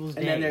 10 people's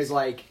And days. then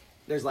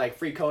there's like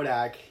Free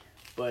Kodak,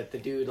 but the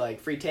dude like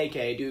Free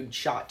TK, dude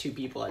shot 2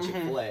 people at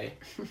Chick-fil-A.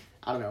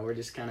 I don't know. We're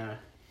just kind of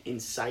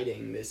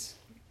inciting this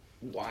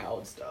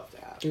wild stuff to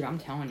happen. Dude, I'm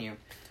telling you,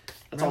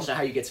 That's also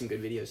how you get some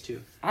good videos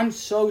too. I'm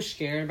so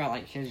scared about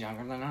like kids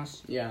younger than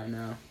us. Yeah, I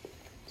know.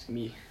 It's gonna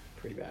be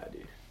pretty bad,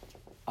 dude.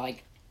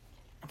 Like,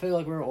 I feel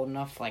like we're old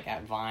enough, like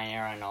at Vine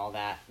era and all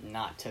that,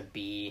 not to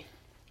be.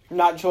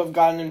 Not to have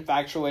gotten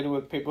infatuated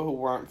with people who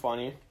weren't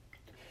funny.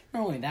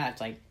 Not only that,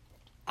 it's like,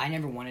 I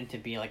never wanted to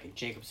be like a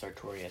Jacob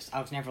Sartorius.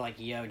 I was never like,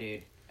 yo,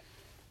 dude,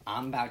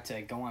 I'm about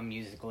to go on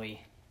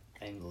Musically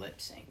and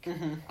lip sync.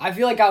 Mm-hmm. I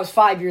feel like I was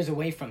 5 years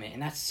away from it,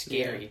 and that's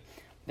scary. Yeah.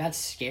 That's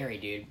scary,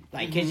 dude.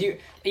 Like, cause you,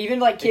 even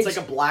like kids. It's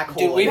like a black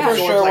hole. Dude, we like, for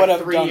absorbs, sure like, would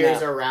have 3 done years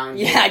that. around.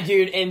 you. Yeah,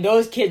 dude, and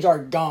those kids are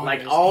gone.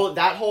 Like all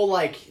that whole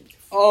like.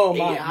 Oh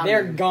my, Yeah,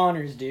 they're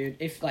goners, dude.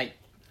 If like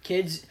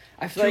kids,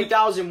 I feel like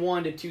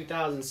 2001 to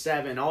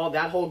 2007, all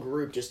that whole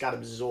group just got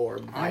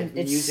absorbed by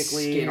it's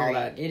Musically scary. and all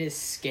that. It is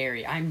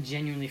scary. I'm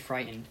genuinely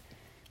frightened.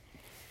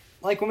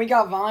 Like when we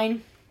got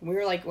Vine, we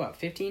were like what,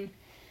 15?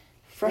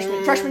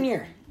 Freshman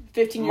year,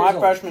 15 years My old.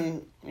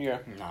 freshman year.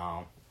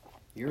 No.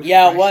 Your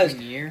Yeah, it was.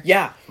 freshman year?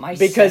 Yeah, My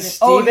because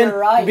seven- Oh, Steven, you're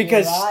right,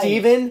 because you're right.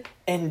 Steven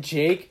and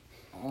Jake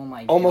Oh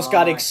my almost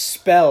God. got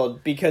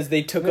expelled because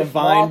they took a Miss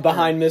vine Walker.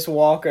 behind Miss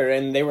Walker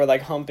and they were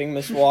like humping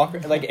Miss Walker,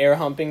 like air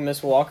humping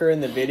Miss Walker in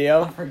the I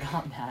video.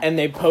 forgot that. And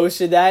they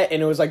posted that and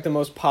it was like the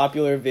most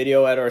popular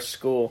video at our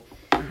school.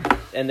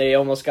 And they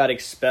almost got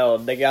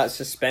expelled. They got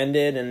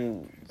suspended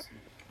and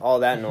all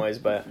that noise,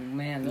 but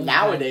Man, those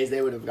Nowadays,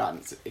 they would have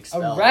gotten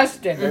expelled.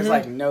 Arrested. There's Mhm.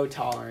 like no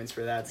tolerance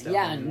for that guys- stuff.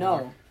 Yeah, anymore.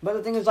 no. But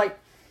the thing is, like,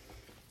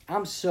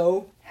 I'm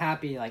so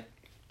happy. Like,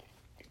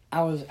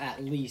 I was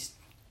at least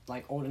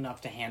like old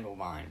enough to handle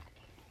Vine.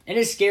 It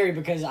is scary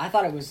because I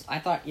thought,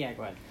 yeah,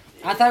 go ahead.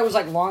 I thought it was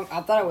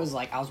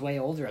like I was way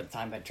older at the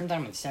time, but it turns out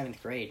I'm in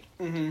 7th grade.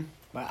 mm-hmm.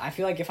 But I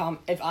feel like if I'm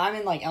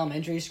in like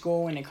elementary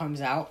school when it comes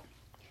out,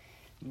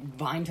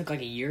 Vine took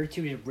like a year or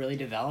 2 to really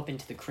develop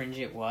into the cringe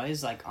it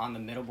was, like on the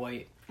middle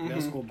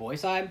school boy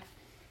side.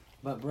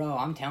 But bro,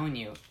 I'm telling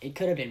you, it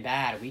could have been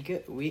bad.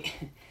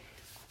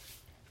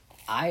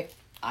 I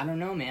don't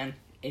know, man.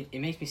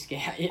 It makes me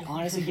scared. It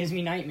honestly gives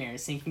me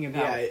nightmares thinking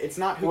about. Yeah, it's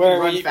not who Where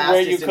can run you- fastest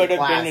where you in could have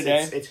class. been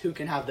today. It's who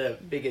can have the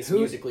biggest Who-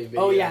 Musically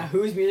video. Oh yeah,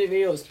 whose music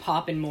video is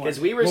popping more? 'Cause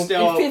we were Well,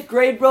 still- in 5th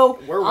grade, bro.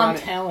 we're I'm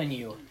running- telling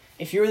you,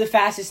 if you were the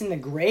fastest in the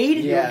grade,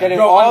 Yeah. Getting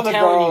bro, all I'm the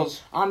telling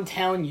girls. You, I'm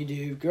telling you,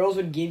 dude. Girls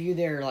would give you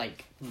their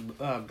like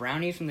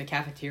brownies from the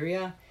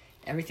cafeteria.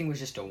 Everything was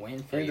just a win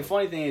for I mean, you. the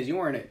funny thing is, you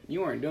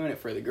weren't doing it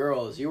for the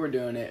girls. You were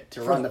doing it to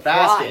For run the pride,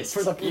 fastest.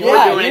 For the you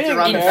Yeah, were doing it to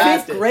run in the 5th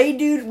fastest. grade,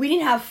 dude, we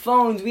didn't have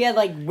phones. We had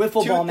like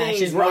wiffle 2 ball things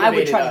matches where I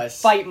would try motivated to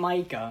us. fight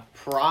Micah.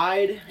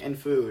 Pride and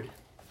food.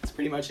 That's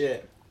pretty much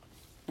it.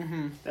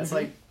 Mm-hmm. That's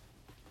like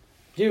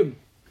Dude,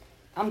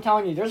 I'm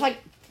telling you, there's like,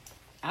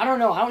 I don't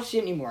know, I don't see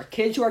it anymore.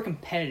 Kids who are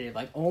competitive,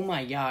 like, oh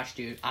my gosh,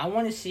 dude. I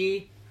want to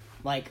see,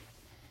 like,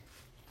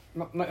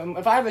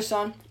 if I have a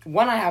son,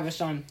 when I have a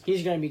son,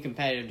 he's going to be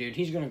competitive, dude.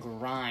 He's going to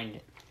grind.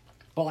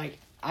 But, like,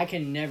 I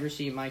can never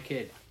see my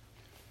kid,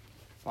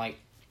 like,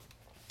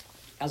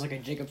 as, like, a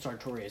Jacob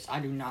Sartorius.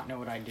 I do not know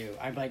what I do.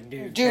 I'd be like,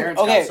 dude. Dude,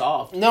 Parents okay. got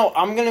soft. No,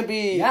 I'm gonna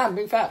be. Yeah, I'm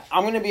big fat.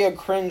 I'm gonna be a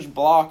cringe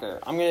blocker.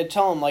 I'm gonna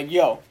tell him like,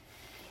 yo,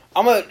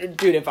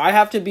 dude. If I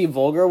have to be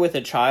vulgar with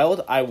a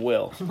child, I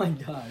will. Oh my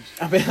gosh.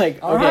 I'll be like,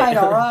 All okay.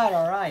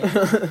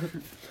 right.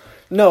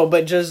 No,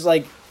 but just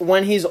like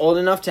when he's old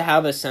enough to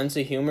have a sense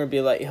of humor, be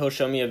like, he'll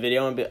show me a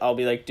video and I'll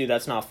be like, dude,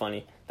 that's not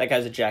funny. That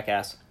guy's a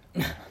jackass.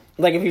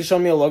 Like if he showed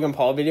me a Logan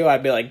Paul video,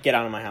 I'd be like, get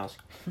out of my house.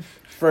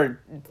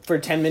 for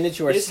 10 minutes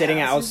you are sitting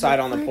outside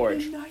on the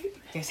porch.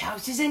 This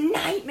house is a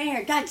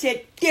nightmare. That's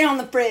it. Get on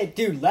the fridge.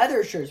 Dude,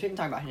 leather shirts. We can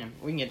talk about him.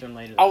 We can get to him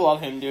later. I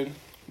love him, dude.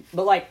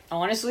 But, like,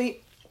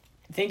 honestly,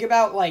 think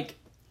about, like,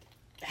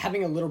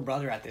 having a little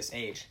brother at this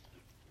age.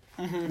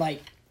 Mm-hmm.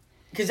 Like,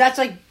 because that's,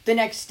 like, the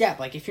next step.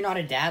 Like, if you're not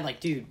a dad, like,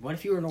 dude, what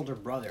if you were an older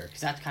brother?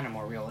 Because that's kind of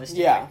more realistic.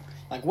 Yeah.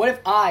 Like, what if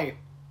I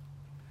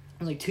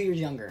was, like, 2 years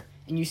younger,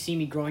 and you see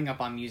me growing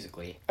up on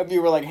Musical.ly? If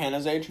you were like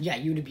Hannah's age? Yeah,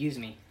 you'd abuse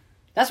me.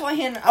 That's why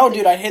Hannah...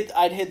 Dude,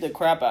 I'd hit the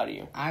crap out of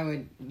you.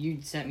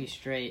 You'd set me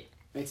straight.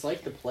 It's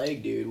like the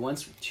plague, dude.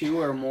 Once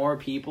 2 or more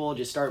people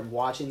just start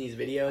watching these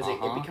videos,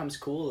 it becomes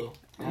cool.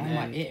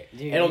 Dude,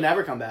 It'll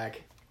never come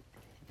back.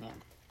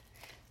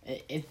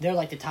 They're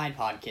like the Tide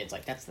Pod kids.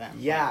 Like, that's them.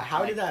 Yeah,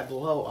 how did that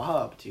blow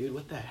up, dude?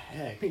 What the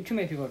heck? Too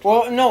many people are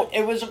Well, no,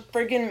 it was a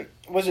freaking...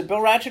 Was it Bill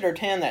Ratchet or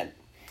Tan that...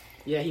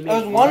 Yeah, he It made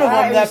was one of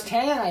them it that... was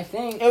Tan, I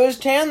think. It was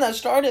Tan that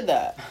started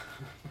that.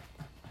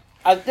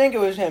 I think it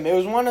was him. It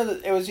was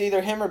it was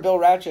either him or Bill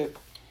Ratchet.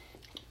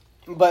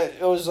 But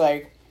it was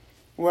like...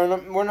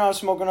 We're not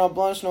smoking up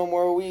blunts no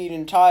more weed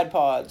and Tide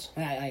Pods.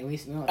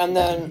 And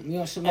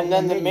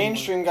then the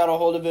mainstream got a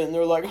hold of it and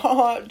they're like,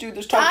 haha, dude,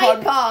 this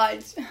Tide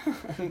Pods.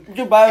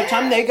 Dude, by the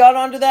time they got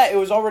onto that, it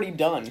was already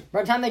done.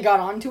 By the time they got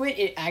onto it,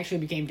 it actually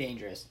became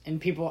dangerous.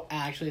 And people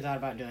actually thought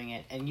about doing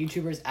it. And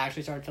YouTubers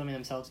actually started filming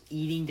themselves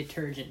eating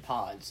detergent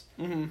pods.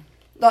 Mm-hmm.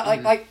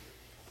 Like,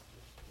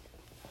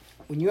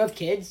 when you have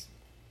kids,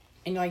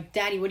 and you're like,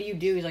 Daddy, what do you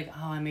do? He's like,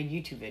 oh, I made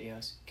YouTube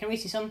videos. Can we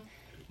see some?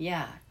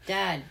 Yeah,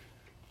 Dad.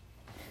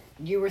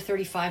 You were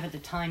 35 at the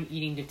time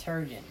eating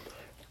detergent.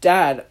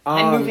 Dad,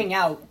 I'm moving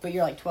out, but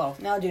you're like 12.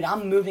 No, dude,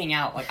 I'm moving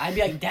out. Like, I'd be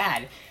like,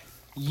 Dad,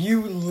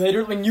 you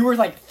literally, when you were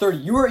like 30,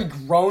 you were a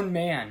grown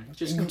man.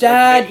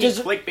 Dad,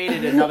 just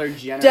clickbaited another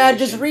generation. Dad,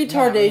 just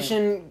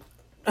retardation.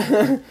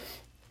 Yeah,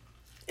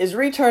 is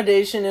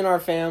retardation in our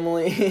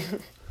family?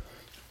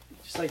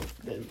 Just like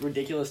the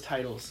ridiculous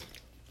titles,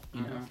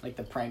 you know, like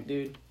the prank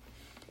dude,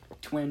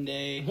 twin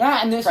day.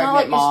 Yeah, and it's pregnant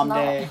not like mom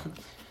day.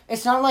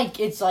 It's not like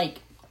it's like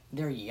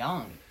they're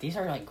young. These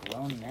are like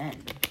grown men.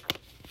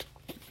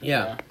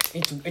 Yeah.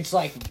 It's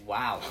like,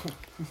 wow.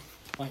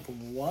 Like,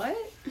 what?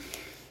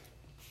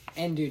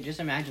 And dude, just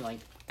imagine, like,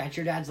 that's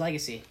your dad's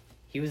legacy.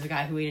 He was the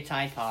guy who ate a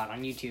Tide Pod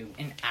on YouTube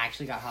and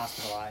actually got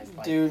hospitalized.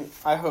 Like, dude,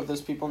 I hope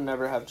those people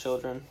never have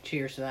children.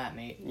 Cheers to that,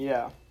 mate.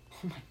 Yeah.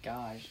 Oh my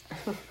gosh.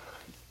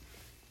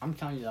 I'm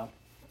telling you though,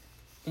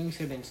 things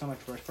could have been so much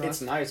worse for us.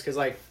 It's nice because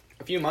like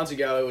a few months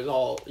ago it was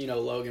all, you know,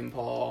 Logan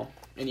Paul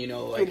and, you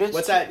know, like dude,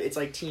 what's that? It's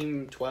like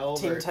Team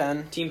 12 Team or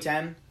 10. Team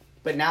 10.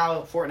 But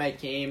now Fortnite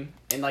came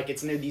and like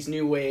it's these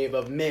new wave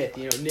of Myth,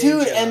 you know, Ninja.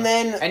 Dude,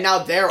 and now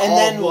they're and all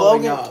then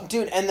blowing Logan, up.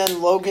 dude, and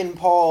then Logan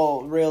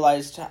Paul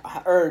realized,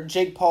 or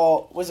Jake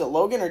Paul, was it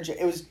Logan or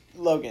it was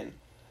Logan,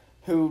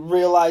 who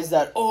realized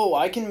that, oh,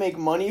 I can make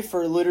money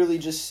for literally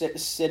just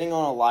sitting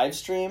on a live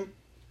stream.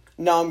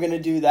 Now I'm gonna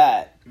do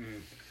that.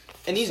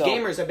 And these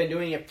gamers have been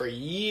doing it for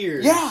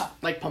years. Yeah,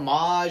 like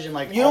Pomage and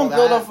like you all don't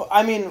build that. a.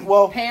 I mean,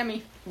 well,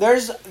 Pammy.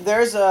 There's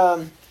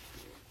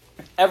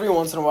every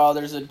once in a while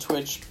there's a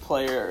Twitch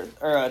player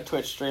or a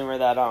Twitch streamer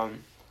that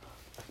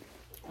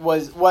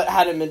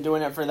hadn't been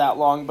doing it for that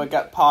long but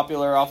got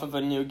popular off of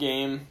a new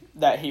game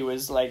that he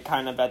was like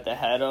kind of at the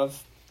head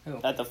of,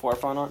 at the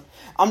forefront on.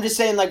 I'm just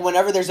saying, like,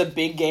 whenever there's a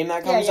big game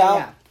that comes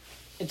out,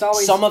 it's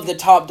always some of the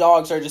top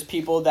dogs are just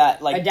people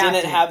that like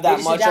didn't have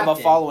that much of a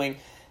following.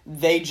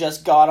 They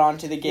just got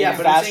onto the game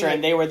faster,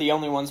 and they were the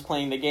only ones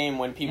playing the game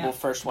when people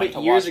first went to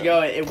watch. But years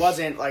ago, it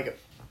wasn't like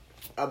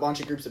a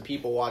bunch of groups of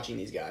people watching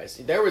these guys.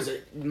 There was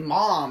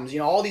moms, you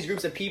know, all these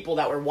groups of people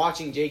that were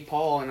watching Jake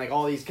Paul and like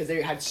all these because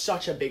they had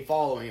such a big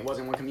following. It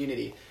wasn't one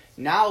community.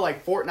 Now,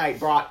 like, Fortnite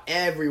brought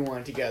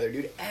everyone together,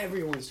 dude.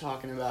 Everyone's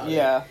talking about it.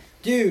 Yeah.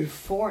 Dude,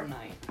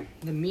 Fortnite.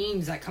 The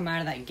memes that come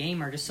out of that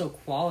game are just so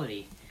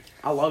quality.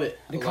 I love it.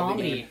 The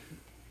comedy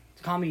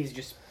is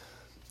just...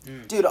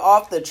 Dude,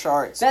 off the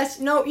charts.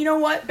 You know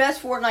what?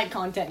 Best Fortnite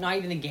content, not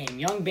even the game.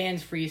 Young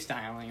Band's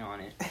freestyling on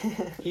it.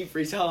 He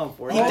freestyle on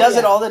Fortnite. He does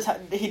it all the time.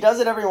 He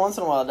does it every once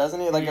in a while, doesn't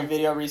he? Like a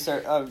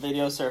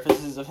video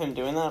surfaces of him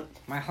doing that.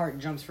 My heart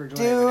jumps for joy.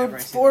 Dude,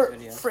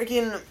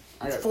 freaking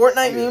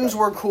Fortnite memes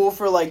were cool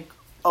for like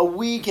a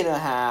week and a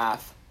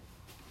half,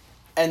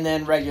 and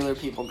then regular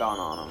people gone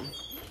on them.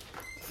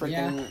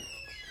 Freaking. Yeah.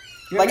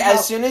 Like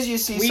as soon as you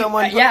see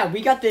someone,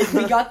 we got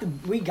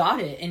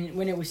it, and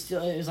when it was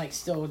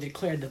still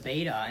declared the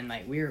beta, and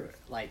like we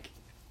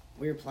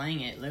were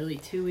playing it literally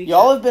 2 weeks.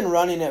 Y'all have been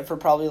running it for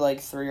probably like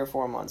 3 or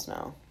 4 months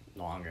now.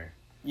 Longer.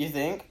 You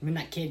think? When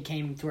that kid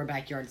came to our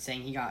backyard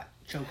saying he got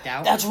choked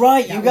out. That's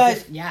right, you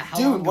guys. How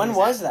dude, long when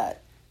was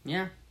that?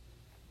 Yeah,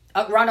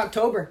 around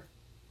October.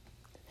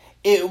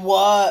 It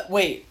was.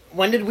 Wait,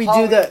 when did we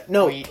do the?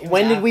 No,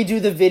 when did we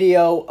do the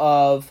video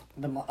of?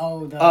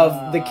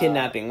 The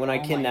kidnapping, when I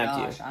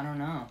kidnapped you. I don't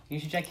know.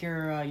 You should check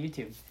your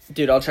YouTube.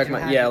 Dude, I'll check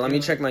let me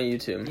check my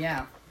YouTube.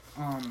 Yeah.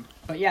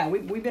 But yeah,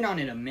 we've been on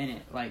it a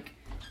minute.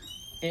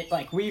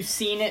 We've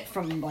seen it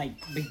from like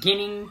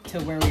beginning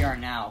to where we are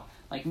now.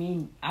 Like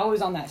I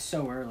was on that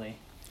so early.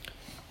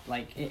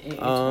 Like it's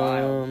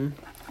wild.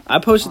 I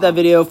posted that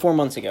video 4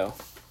 months ago.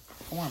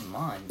 4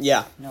 months.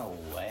 Yeah. No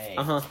way.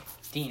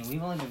 Dean,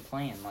 we've only been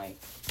playing like.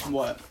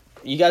 What?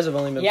 You guys have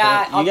only been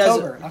playing. You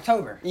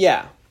October.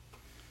 Yeah.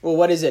 Well,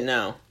 what is it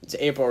now? It's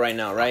April right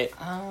now, right?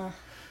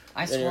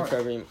 I swear.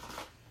 February,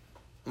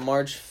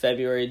 March,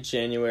 February,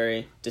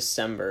 January,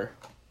 December.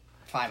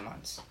 5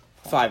 months.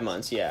 5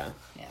 months, yeah.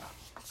 Yeah.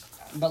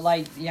 But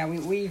like, yeah,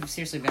 we've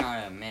seriously been on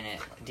it a minute.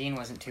 Dean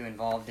wasn't too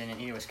involved in it.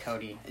 Neither was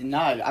Cody. No,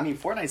 I mean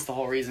Fortnite's the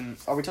whole reason.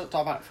 Are we talking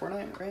about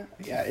Fortnite? Right?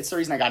 Yeah, it's the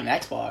reason I got an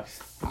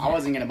Xbox. I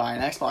wasn't gonna buy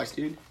an Xbox,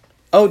 dude.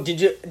 Oh,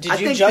 did you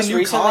think just the new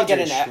recently get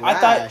an? COD is I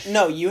thought trash.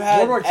 no, you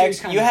had World War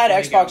II's you had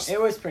Xbox. It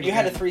was pretty. You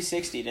had a good.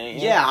 360, didn't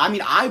you? Yeah, I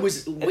mean, I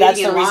was waiting That's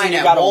the in reason line you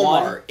at got a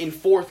Walmart one? in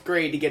 4th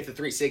grade to get the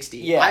 360.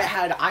 Yeah. I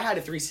had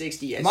a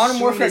 360 as Modern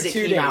soon Warfare as it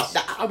 2 came days.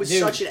 out. I was Dude.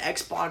 such an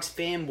Xbox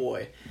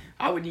fanboy.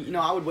 I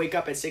would wake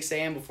up at 6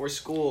 a.m. before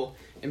school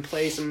and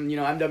play some,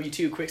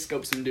 MW2,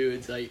 quickscope some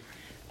dudes. Like,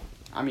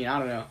 I mean, I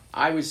don't know.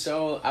 I was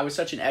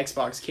such an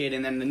Xbox kid,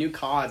 and then the new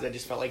CODs, I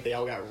just felt like they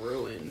all got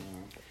ruined.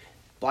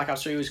 Black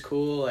Ops 3 was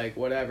cool, like,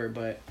 whatever,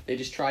 but they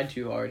just tried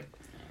too hard.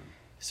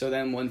 So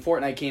then when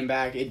Fortnite came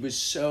back, it was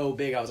so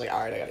big, I was like,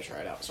 alright, I gotta try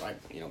it out. So I,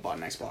 bought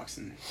an Xbox,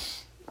 and,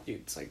 dude,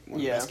 it's like one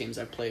of the best games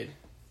I've played.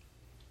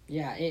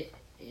 Yeah,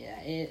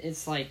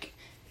 it's like,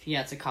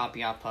 it's a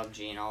copy of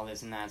PUBG and all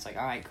this and that. It's like,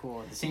 alright,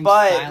 cool. The same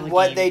style But of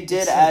what game, they it's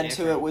did so add to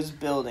different. it was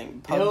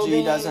building.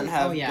 Building? PUBG doesn't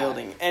have Oh, yeah.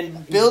 building,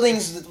 and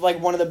building's like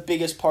one of the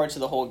biggest parts of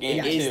the whole game.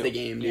 It is too. the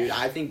game, dude. Yeah.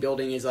 I think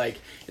building is like,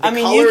 the I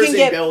mean, colors you can in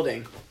get-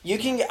 building. You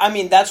can. I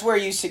mean, that's where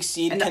you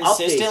succeed And the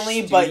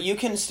consistently, updates, but dude. you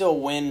can still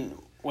win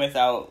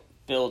without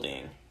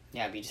building.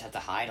 Yeah, but you just have to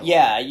hide a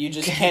Yeah, lot. you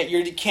just can't.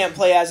 You can't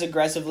play as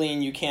aggressively,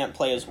 and you can't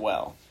play as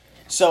well.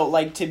 So,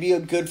 like, to be a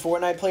good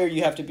Fortnite player,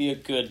 you have to be a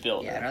good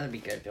builder. Yeah, I'd rather be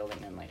good at building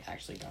than like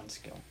actually gun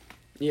skill.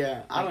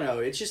 Yeah, I don't know.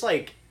 It's just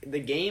like, the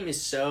game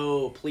is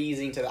so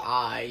pleasing to the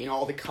eye.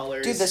 All the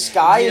colors. Dude, the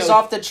sky You is know,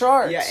 off the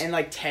charts. Yeah, and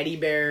like teddy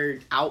bear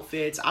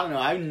outfits. I don't know.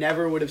 I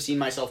never would have seen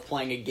myself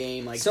playing a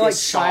game like So,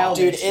 this. like, child-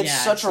 dude, it's Yeah,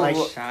 such it's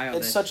a childish.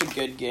 it's such a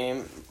good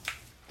game.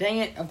 Dang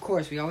it! Of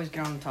course, we always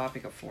get on the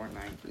topic of Fortnite.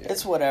 Yeah.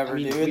 It's whatever, I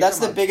mean, dude. we're That's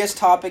talking the about- biggest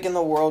topic in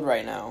the world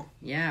right now.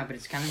 Yeah, but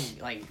it's kind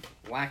of like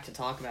whack to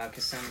talk about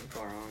because some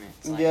people are on it.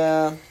 It's like,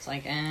 Yeah. It's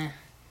like,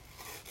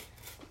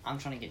 I'm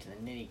trying to get to the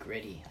nitty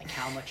gritty, like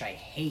how much I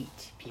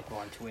hate people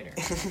on Twitter.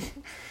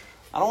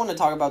 I don't want to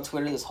talk about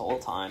Twitter this whole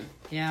time.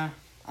 Yeah,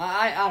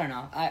 I don't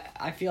know.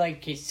 I feel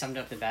like Casey summed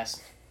up the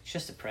best. It's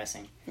just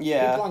depressing.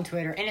 Yeah. People on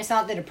Twitter, and it's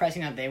not the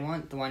depressing that they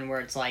want. The one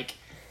where it's like,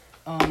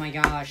 oh my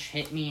gosh,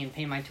 hit me and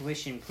pay my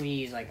tuition,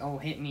 please. Like, oh,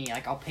 hit me.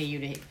 Like, I'll pay you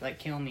to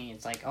kill me.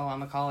 It's like, oh,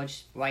 I'm a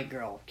college white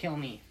girl. Kill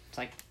me. It's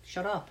like,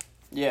 shut up.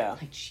 Yeah.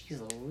 Like,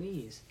 jeez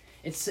Louise.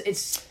 It's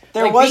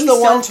There like, was being the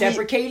one tweet-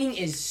 self-deprecating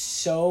is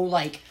so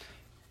like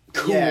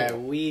cool. Yeah,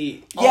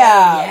 we. Yeah,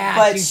 yeah,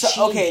 but dude, so,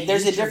 she okay,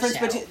 there's a hates difference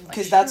herself. between Like,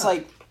 because shut that's up.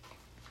 like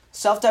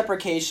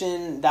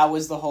self-deprecation. That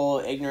was the whole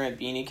ignorant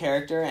beanie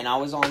character, and I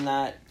was on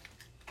that.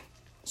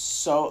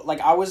 So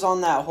like I was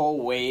on that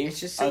whole wave It's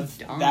just so of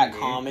dumb, that dude.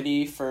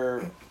 comedy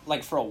for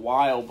a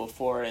while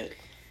before it.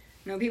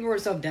 No, people were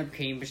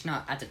self-deprecating, but it's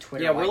not at the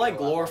Twitter. Yeah, we're white like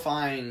girl level.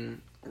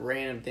 glorifying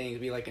random things.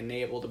 We like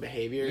enable the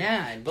behavior.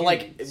 Yeah, But dude,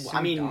 like, it's so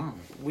I mean, dumb.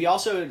 we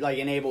also like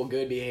enable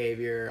good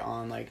behavior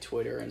on like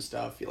Twitter and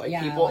stuff. Like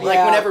Yeah, people, like- like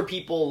Yeah. whenever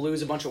people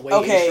lose a bunch of weight,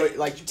 Okay,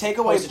 like take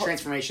away post a po-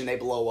 transformation, they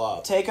blow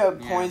up. Take Yeah.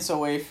 points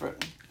away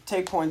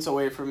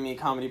from me,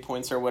 comedy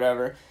points or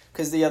whatever.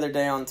 Because the other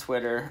day on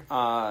Twitter,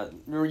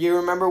 you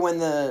remember when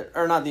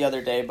not the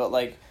other day, but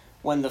like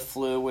when the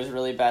flu was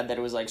really bad, that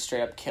it was like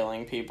straight up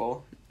killing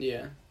people.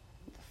 Yeah,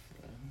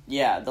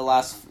 Yeah, the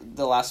last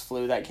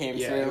flu that came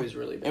yeah, through. it was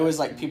really bad. It was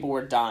like people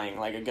were dying,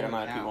 like a good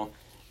amount of wow. people,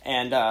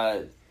 and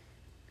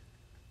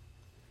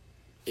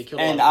It killed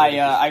a lot of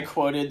people. I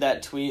quoted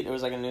that tweet. It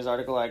was like a news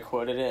article. I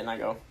quoted it, and I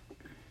go,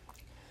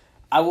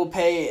 "I will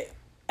pay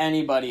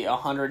anybody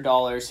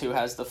 $100 who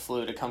has the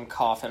flu to come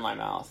cough in my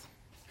mouth."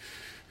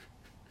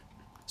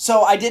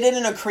 So I did it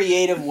in a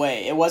creative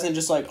way. It wasn't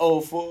just like,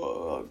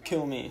 "Oh,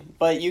 kill me,"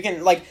 but you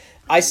can like.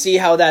 I see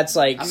how that's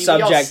like I mean, we all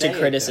subject say to it,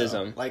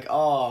 criticism. though. Like,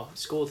 oh,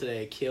 school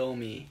today, kill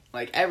me.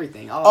 Like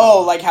everything.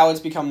 Oh, like how it's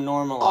become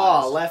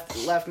normalized. Oh,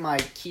 left my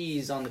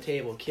keys on the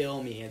table.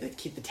 Kill me. And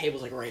the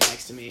table's like right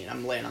next to me, and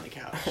I'm laying on the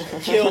couch.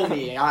 Kill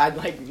me. I'd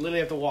like literally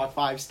have to walk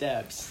 5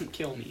 steps.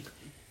 Kill me.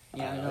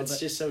 Yeah, no, it's but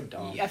just so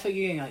dumb. I feel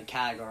you're getting like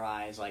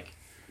categorized. Like,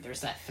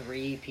 there's that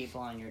 3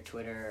 people on your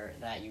Twitter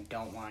that you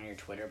don't want on your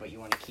Twitter, but you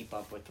want to keep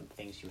up with the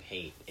things you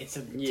hate. It's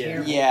a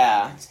terrible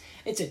Yeah. balance.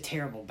 It's a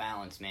terrible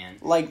balance, man.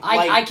 Like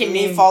I can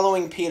me name-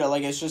 following PETA.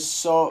 Like it's just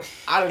so.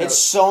 I don't know. It's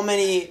so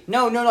many.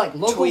 No, like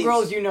local Tweets.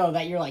 girls, you know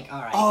that you're like,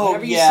 all right. Oh,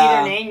 Whenever you see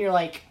yeah. their name, you're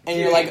like, And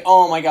you're like,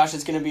 oh my gosh,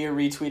 it's gonna be a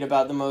retweet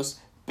about the most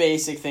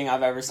basic thing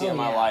I've ever seen Oh, in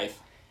my yeah. life.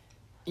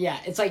 yeah,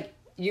 it's like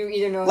you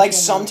either know. Like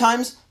it's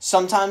gonna-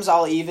 sometimes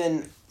I'll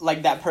even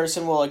like that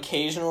person will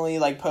occasionally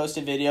like post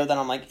a video that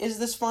I'm like, is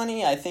this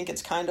funny? I think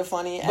it's kind of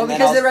funny. But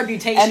because of their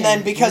reputation, and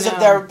then because you of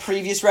know. their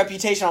previous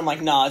reputation, I'm like,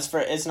 no,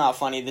 it's not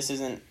funny. This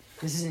isn't.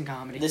 This isn't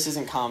comedy. This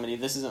isn't comedy.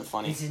 This isn't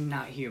funny. This is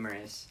not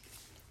humorous.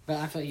 But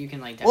I feel like you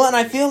can like. Well, and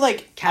I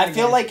definitely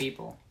feel like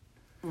people.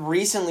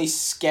 recently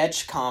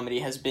sketch comedy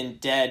has been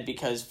dead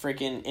because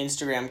freaking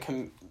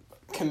Instagram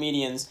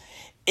comedians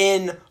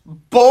in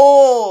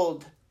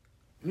bold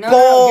Here's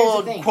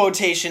the thing.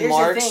 quotation Here's the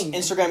marks thing.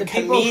 Instagram the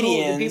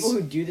comedians. The people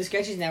who do the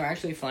sketches that are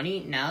actually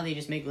funny, now they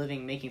just make a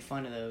living making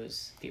fun of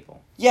those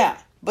people. Yeah,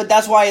 but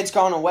that's why it's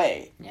gone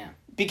away. Yeah.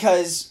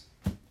 Because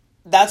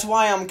that's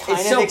why I'm kind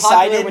It's of so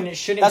excited. popular when it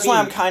shouldn't That's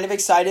why be. I'm kind of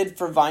excited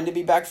for Vine to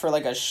be back for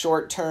like a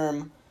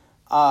short-term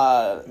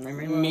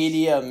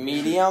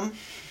medium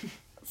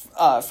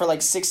for like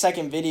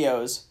 6-second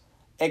videos.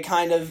 It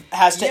kind of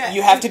has to. Yeah.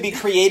 You have to be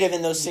creative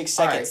in those 6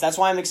 seconds. Alright. That's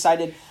why I'm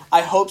excited.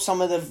 I hope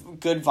some of the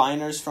good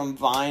Viners from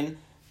Vine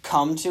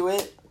come to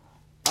it.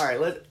 All right,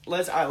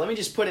 let me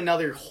just put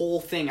another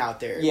whole thing out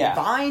there. Yeah.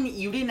 Vine,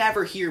 you didn't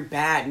ever hear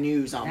bad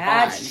news on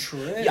That's Vine.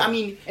 true. Yeah, I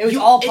mean, it was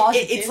all It's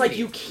positivity. like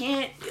you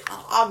can't.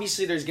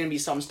 Obviously, there's gonna be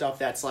some stuff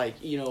that's like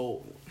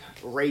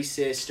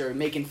racist or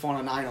making fun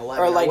of 9/11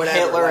 Or like whatever.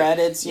 Hitler like,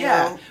 edits, you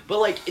know? But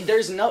like,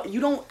 you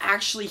don't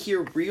actually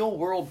hear real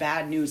world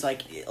bad news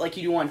like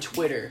you do on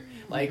Twitter.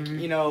 Like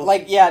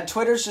Like, yeah,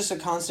 Twitter's just a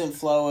constant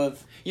flow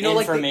of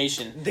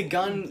information. Like the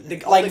gun,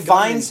 Like the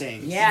gun Vine's-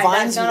 thing. Yeah,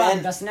 Vine's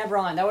that's never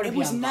on. That would It be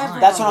was on never Vine.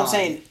 That's what I'm Vine.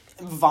 saying.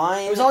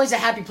 Vine. It was always a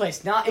happy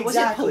place. Not it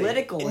Exactly.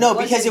 wasn't political. No,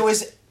 because it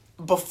was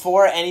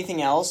before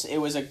anything else. It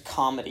was a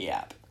comedy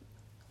app.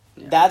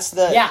 That's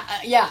the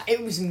yeah.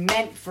 It was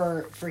meant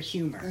for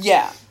humor.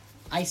 yeah.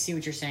 I see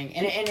what you're saying,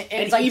 and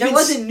it's like even there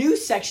was a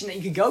news section that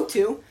you could go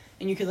to,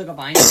 and you could look up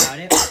Vine about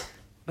it.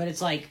 But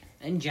it's like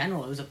in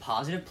general, it was a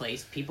positive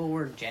place. People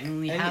were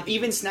genuinely And happy.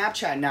 even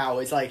Snapchat now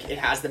is like it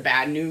has the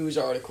bad news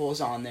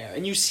articles on there,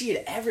 and you see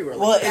it everywhere.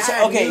 Like, Well, it's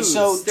bad okay. news.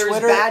 So there's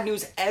Twitter, bad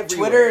news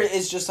everywhere. Twitter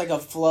is just like a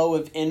flow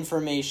of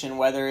information,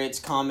 whether it's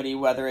comedy,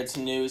 whether it's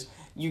news.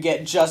 You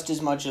get just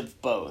as much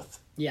of both.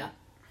 Yeah.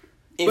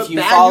 If but you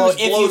bad follow, news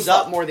if blows you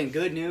up more than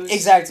good news.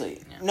 exactly.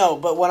 Yeah. No,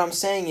 but what I'm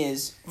saying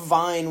is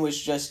Vine was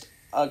just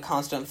a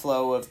constant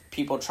flow of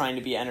people trying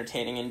to be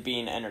entertaining and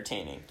being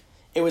entertaining.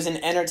 It was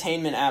an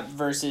entertainment app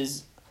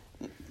versus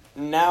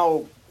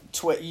now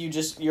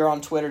you're on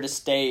Twitter to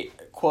stay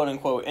quote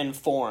unquote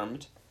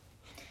informed.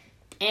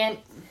 And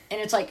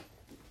it's like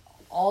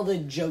all the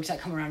jokes that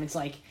come around. It's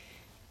like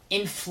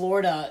in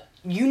Florida,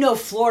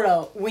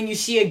 Florida when you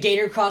see a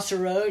gator cross the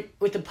road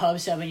with the pub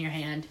sub in your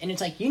hand, and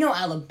it's like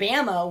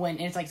Alabama when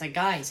and it's like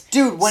guys,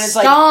 Dude, when it's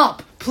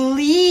stop,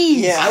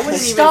 please. Yeah. I wouldn't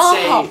Stop.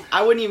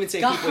 even say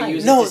people God.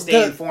 use No, it to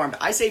stay informed.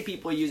 I say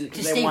people use it To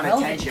because stay they want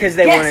relevant. attention. Because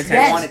they want attention. They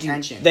yes, want dude.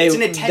 attention. They It's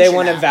an attention they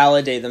want to app.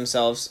 validate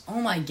themselves. Oh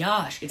my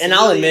gosh. It's And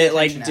I'll literally admit, an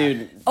like, attention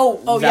dude,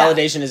 yeah.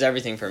 validation is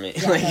everything for me.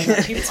 Yeah, Like, no,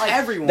 people, It's like,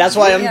 everyone. that's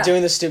why I'm Yeah.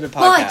 doing this stupid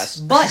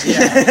podcast. But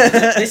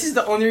this is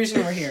the only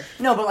reason we're here.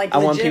 No, but like I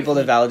want people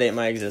to legitimately- validate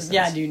my existence.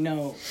 Yeah, dude.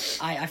 No,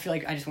 I feel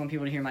like I just want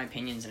people to hear my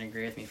opinions and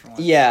agree with me for once.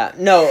 Yeah,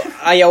 no,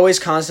 I always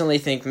constantly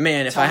think,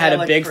 man, if Tell I me had I a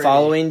like big pretty.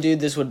 following, dude,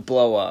 this would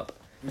blow up.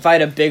 If I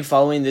had a big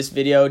following, this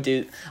video,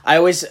 dude,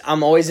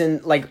 I'm always in,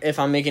 like, if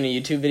I'm making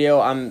a YouTube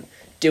video, I'm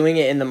doing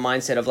it in the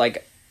mindset of,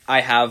 like, I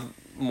have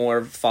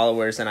more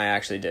followers than I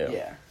actually do.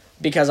 Yeah.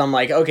 Because I'm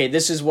like, okay,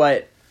 this is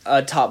what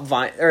a top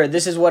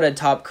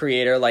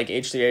creator like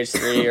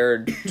H3H3 or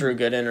Drew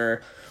Gooden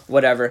or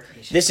whatever,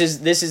 this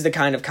is the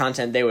kind of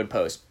content they would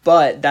post.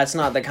 But that's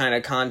not the kind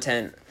of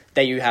content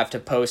that you have to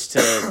post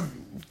to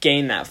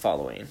gain that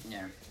following. Yeah.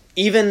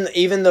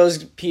 Even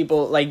those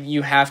people, like,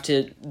 have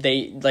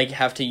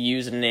to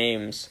use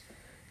names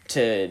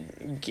to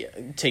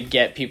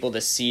get people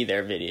to see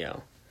their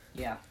video.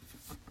 Yeah.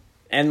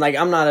 And, like,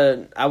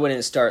 I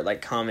wouldn't start,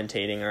 like,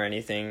 commentating or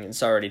anything.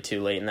 It's already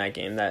too late in that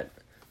game. That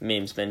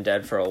meme's been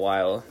dead for a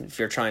while. If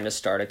you're trying to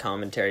start a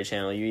commentary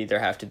channel, you either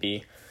have to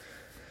be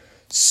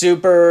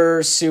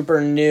super,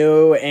 super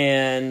new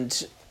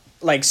and,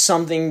 like,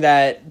 something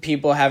that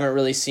people haven't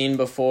really seen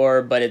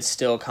before, but it's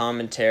still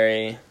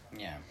commentary.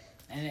 Yeah.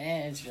 And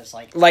it's just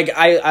like... Like,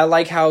 I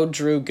like how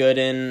Drew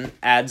Gooden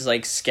adds,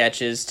 like,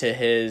 sketches to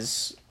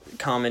his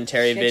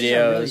commentary sketches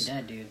videos. are really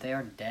dead, dude. They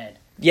are dead.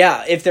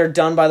 Yeah, if they're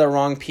done by the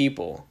wrong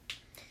people.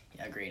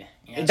 Yeah, agreed.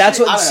 Yeah. That's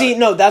I what. don't See,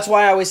 know. no, that's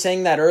why I was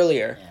saying that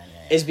earlier. Yeah.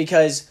 Is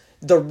because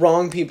the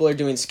wrong people are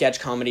doing sketch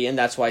comedy, and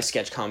that's why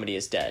sketch comedy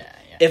is dead.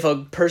 Yeah. If a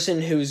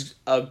person who's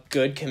a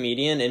good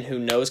comedian and who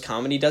knows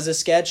comedy does a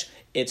sketch,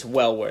 it's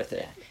well worth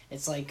it.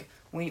 It's like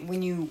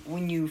when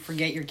you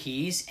forget your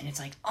keys, and it's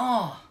like,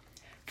 oh,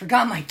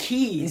 forgot my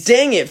keys.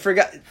 Dang it,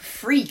 forgot.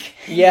 Freak.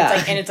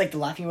 Yeah. And it's like the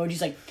laughing emoji's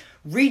like,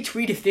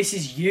 retweet if this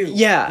is you.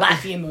 Yeah.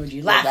 Laughy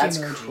emoji. Well, Laughy that's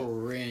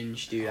emoji.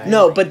 cringe, dude.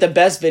 No, but the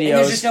best And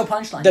there's just videos, no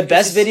punchline. the because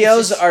best it's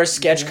videos just are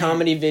sketch bland.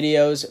 comedy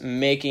videos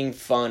making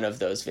fun of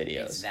those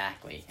videos.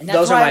 Exactly. And that's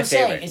Those what are my I'm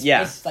saying. favorite,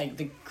 yeah. It's like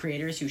the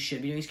creators who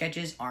should be doing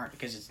sketches aren't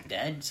because it's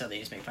dead, so they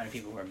just make fun of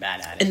people who are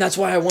bad at it. And that's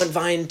why I want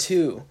Vine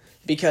too.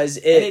 Because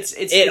it's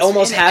it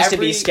almost in has to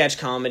be every- sketch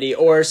comedy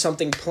or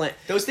something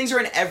those things are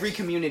in every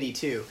community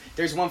too.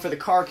 There's one for the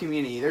car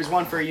community. There's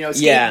one for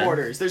Yeah.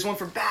 skateboarders. There's one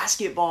for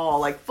basketball,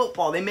 like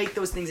football. They make click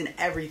those things and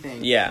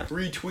everything. Yeah.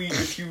 Retweet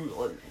if you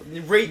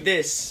rate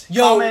this.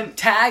 Yo, Comment.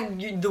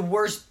 tag the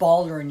worst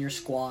baller in your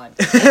squad.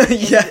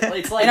 Yeah.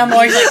 It's like And I'm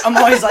always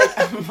like,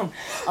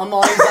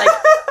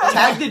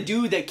 tag the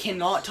dude that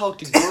cannot talk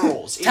to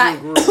girls in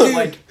Tag- your group. dude.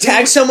 Like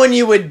Tag someone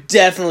you would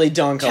definitely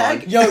dunk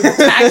on. yo,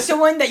 tag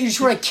someone that you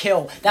just want to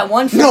kill. That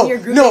one friend in your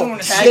group that you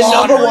want to tag the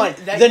slaughter. number one.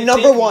 that The you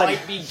number think one.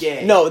 might be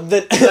gay. No,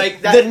 the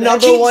Like, that- the that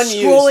number Keep one used.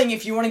 scrolling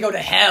if you want to go to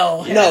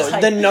hell. No, It's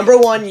like- the number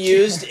one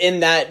used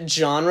in that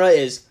genre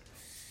is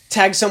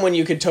tag someone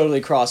you could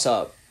totally cross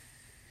up.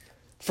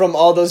 From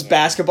all those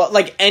basketball,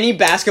 like any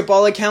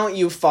basketball account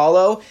you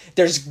follow,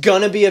 there's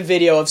gonna be a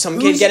video of some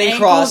kid Whose getting ankles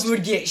crossed,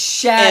 would get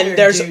shattered, and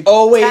there's dude.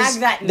 always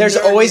Tag that there's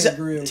nerd always in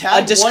your group.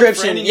 Tag a description, one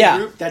friend in your yeah.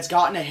 group that's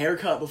gotten a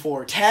haircut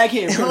before. Tag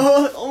him.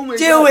 Oh my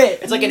Do god. it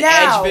It's like an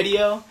now. Edge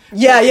video.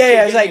 Yeah. It's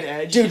Getting like, an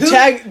edge. dude, Who-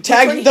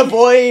 tag which the one-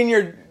 boy in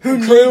your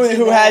crew needs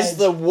who an has edge?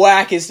 the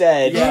wackest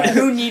edge. Yeah.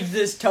 Who needs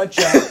this touch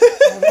up?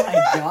 Oh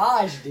my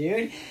gosh,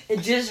 dude. It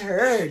just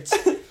hurts.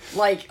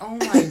 Like, oh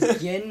my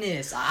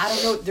goodness. I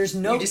don't know. There's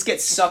no. You just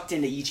get sucked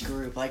into each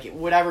group, like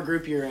whatever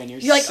group you're in. You're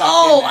like, sucked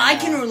oh, in I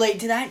that. can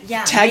relate to that.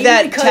 Yeah. Tag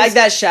maybe because-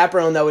 that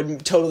chaperone that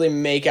would totally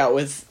make out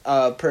with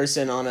a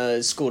person on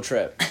a school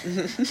trip.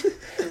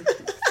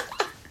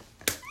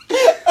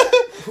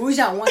 Who's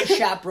that one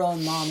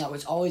chaperone mom that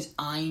was always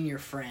eyeing your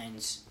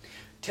friends?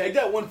 Tag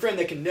that one friend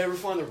that can never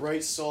find the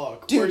right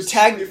sock. Dude, Wears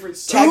tag two different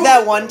tag socks.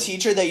 that one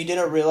teacher that you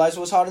didn't realize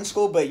was hot in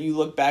school, but you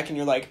look back and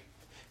you're like,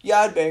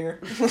 yeah, I'd bang her.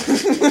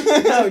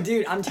 No,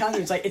 dude, I'm telling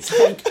you, it's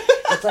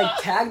like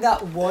tag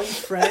that one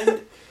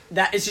friend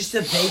that is just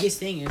the vaguest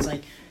thing. It's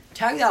like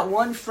tag that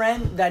one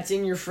friend that's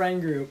in your friend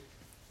group.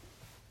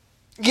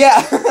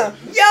 Yeah.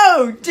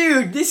 Yo,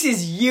 dude, this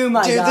is you,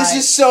 my Dude, guy. this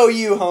is so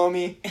you,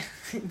 homie.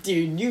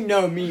 Dude, you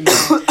know me, man.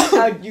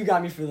 How you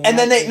got me for that? And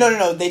then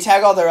they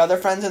tag all their other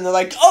friends and they're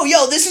like, oh,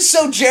 yo, this is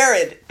so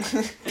Jared.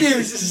 Dude,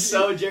 this is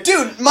so Jared.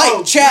 Dude, Mike,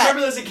 Oh, chat.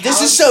 remember those accounts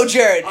This is so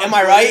Jared. on Am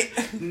I right?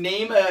 Twitter?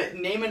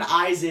 Name an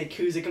Isaac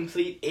who's a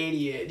complete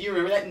idiot. Do you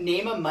remember that?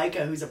 Name a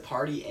Micah who's a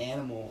party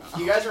animal.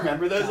 Do you guys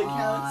remember those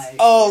accounts?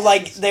 Oh,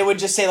 like they would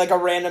just say like a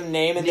random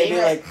name and they'd Name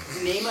be like,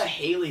 name a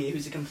Haley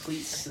who's a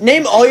complete.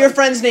 name all your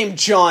friends named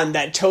John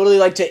that totally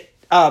like to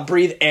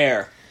breathe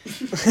air.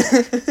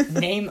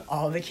 Name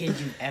all the kids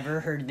you've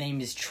ever heard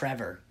name is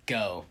Trevor.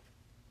 Go.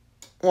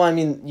 Well, I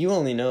mean, you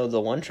only know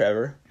the one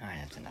Trevor. Alright,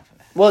 that's enough of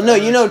that. Well, no,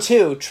 you know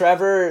two.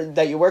 Trevor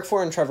that you work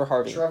for and Trevor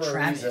Harvey. Trevor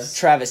Travis. Ariza.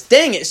 Travis.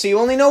 Dang it, so you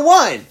only know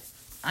one.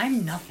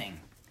 I'm nothing.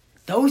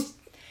 Those.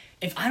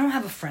 If I don't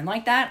have a friend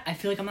like that, I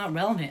feel like I'm not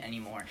relevant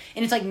anymore.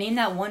 And it's like, name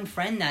that one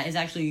friend that is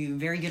actually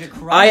very good at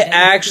karate. I that you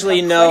actually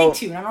give know- credit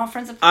to, and I don't have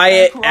friends that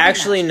I play karate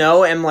actually matches.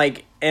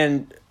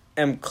 know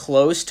am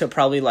close to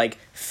probably like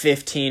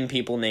 15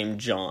 people named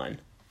John.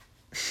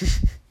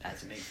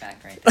 That's a big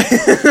fact right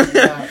there.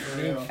 Yeah, for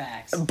Big real.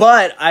 facts.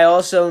 But I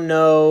also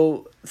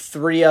know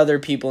 3 other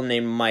people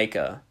named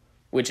Micah,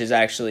 which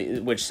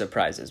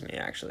surprises me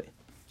actually.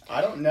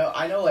 I don't know.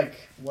 I know like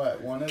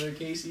one other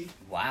Casey.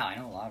 Wow, I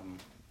know a lot of them.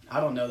 I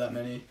don't know that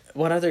many.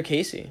 What other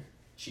Casey?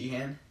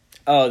 Sheehan.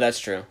 Oh, that's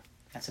true.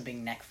 That's a big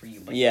neck for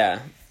you, but Yeah.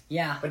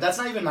 yeah. But that's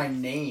not even my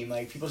name.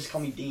 Like people just call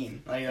me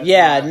Dean. Like, that's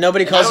Yeah, not-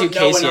 nobody and I calls don't you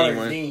know Casey another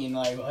anymore. Dean,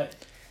 like what?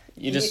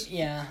 You just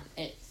Yeah.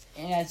 And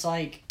it's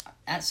like,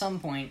 at some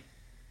point,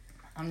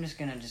 I'm just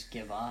gonna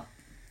give up.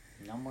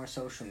 No more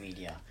social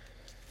media.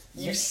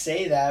 You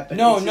say that, but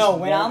No, it just no.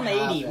 When won't I'm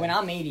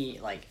happen. 80,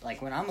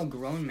 like when I'm a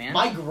grown man.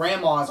 My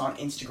grandma's on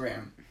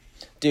Instagram.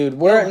 dude,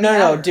 we're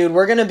No, dude,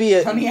 we're going to be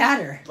let me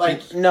at her,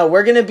 Like no,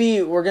 we're going to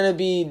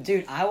be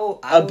dude. I will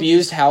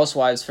abused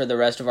housewives for the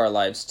rest of our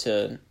lives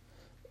to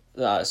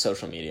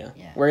social media.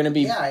 Yeah. We're going to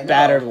be Yeah, I know.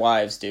 battered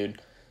wives, dude.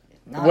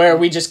 not- Where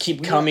we just keep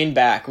we coming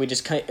back. We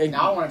just now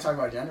I want to talk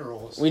about gender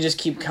roles. we just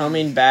keep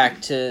coming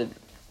back to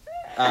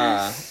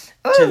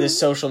the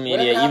social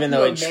media, Whatever even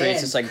though it happened to a treats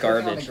man us like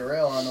cooking garbage. On the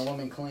grill and the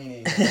woman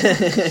cleaning.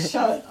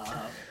 Shut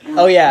up.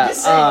 Oh yeah.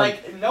 Just saying,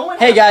 like, no one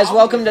Hey has a guys,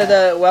 problem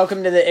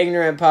welcome to the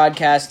Ignorant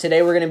Podcast.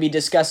 Today we're going to be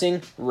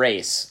discussing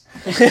race.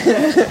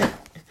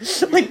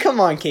 Like, come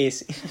on,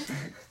 Casey.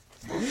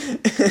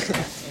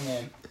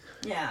 Amen.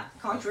 Yeah,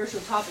 controversial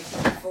topic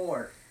number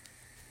 4.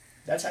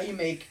 That's how you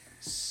make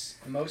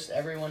most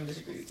everyone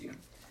disagree with you.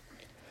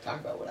 Talk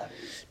about what happened.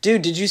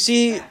 Dude, did you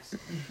see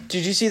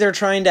they're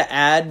trying to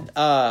add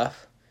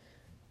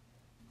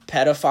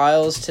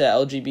pedophiles to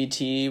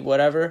LGBT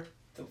whatever?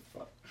 The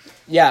fuck?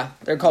 Yeah,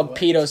 they're called What?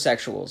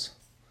 pedosexuals.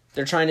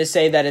 They're trying to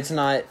say that it's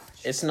not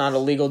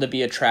illegal to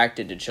be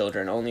attracted to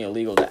children, only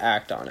illegal to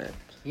act on it.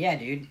 Yeah,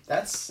 dude.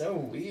 That's so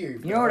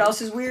weird. You know what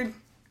else is weird?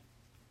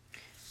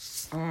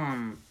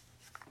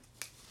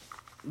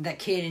 That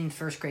kid in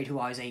 1st grade who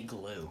always ate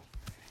glue,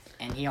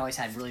 and he always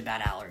had really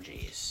bad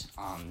allergies.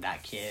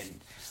 That kid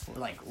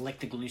like licked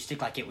the glue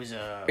stick like it was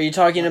a. Are you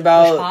talking push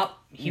about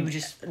pop? He would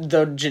just.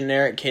 the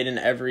generic kid in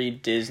every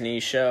Disney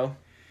show?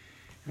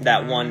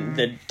 That one,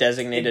 the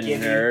designated The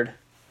Gibby. nerd.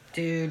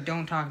 Dude,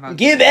 don't talk about.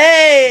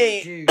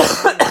 Gibby! Dude,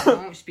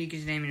 don't speak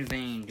his name in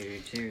vain,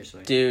 dude.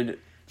 Seriously. Dude,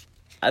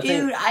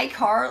 Dude,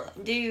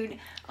 dude.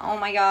 Oh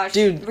my gosh.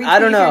 Dude, Retweet I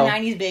don't know. your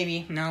 90s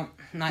baby. No,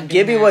 not doing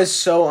Gibby that. was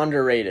so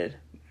underrated.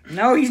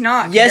 No, he's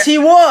not. Yes, he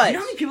You was. know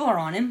how many people are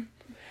on him?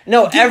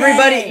 No, Gibby!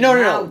 everybody. No.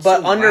 No,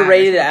 But so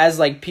underrated bad. as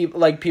like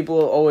people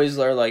always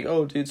are like,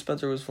 oh, dude,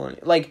 Spencer was funny.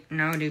 Like,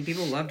 No, dude,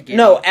 people loved Gibby.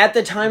 no, at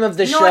the time of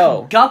the You know show.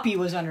 what? Guppy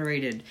was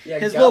underrated. Yeah,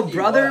 His Guppy little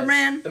brother, was.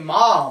 man. The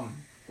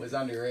mom was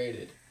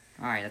underrated.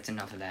 Alright, that's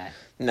enough of that.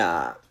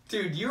 Nah.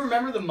 Dude, you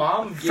remember the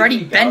mom of Freddie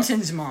Gibby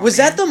Benson's mom. Was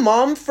man. that the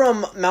mom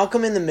from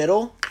Malcolm in the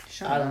Middle?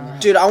 Shut I don't up. know.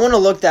 Dude, I want to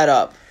look that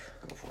up.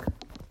 Go for it.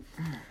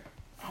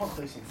 I want to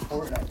play some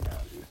Fortnite now,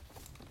 dude.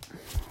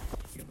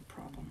 You have a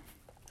problem.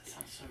 That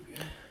sounds so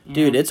good. Yeah.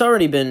 Dude, it's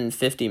already been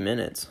 50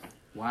 minutes.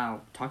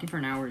 Wow, talking for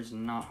an hour is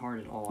not hard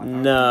at all. I thought it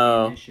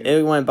No, would be an issue.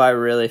 it went by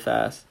really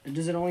fast.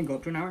 Does it only go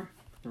up to an hour?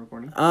 The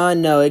recording?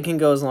 No, it can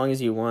go as long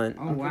as you want.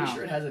 Oh I'm wow, pretty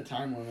sure it has a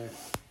time limit.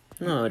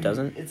 No, it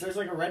doesn't. There's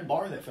like a red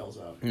bar that fills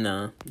up.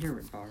 No, you're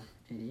a bar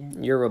idiot.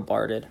 you're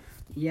retarded.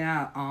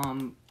 Yeah.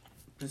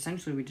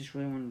 Essentially, we just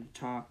really wanted to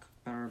talk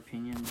about our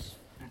opinions.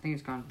 I think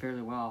it's gone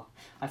fairly well.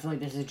 I feel like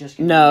this is just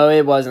No,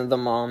 it wasn't the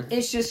mom.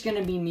 It's just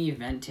gonna be me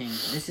venting.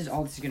 This is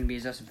gonna be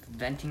is us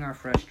venting our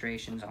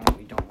frustrations on what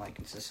we don't like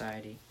in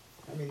society.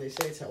 I mean, they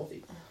say it's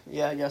healthy.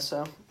 Yeah, I guess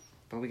so.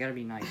 But we gotta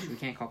be nice. We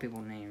can't call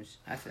people names.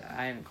 I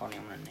haven't called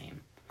anyone a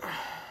name.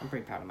 I'm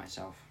pretty proud of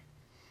myself.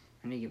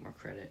 I need to get more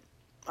credit.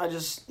 I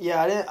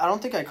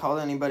don't think I called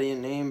anybody a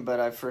name, but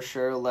I for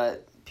sure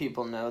let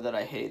people know that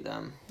I hate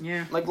them.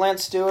 Yeah. Like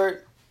Lance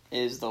Stewart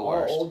is the All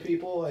worst. old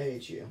people, I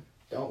hate you.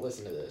 Don't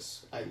listen to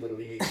this. I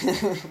literally hate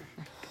you.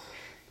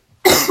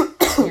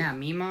 Yeah,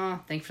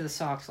 Mima, thanks for the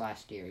socks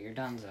last year. You're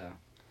donezo.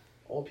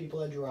 Old people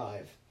that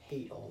drive,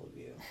 hate all of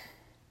you.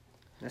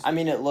 I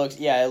mean, it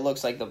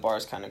looks like the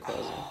bar's kind of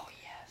closing. Oh,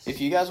 yes. If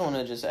you guys want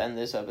to just end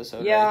this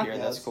episode Yeah. right here,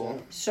 that's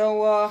cool.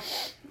 So,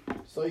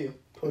 So you.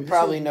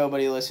 Probably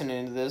nobody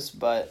listening to this,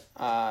 but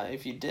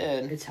if you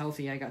did, it's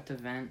healthy. I got to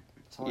vent.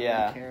 That's all I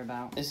Yeah. really care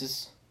about. this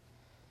is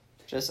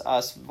just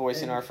us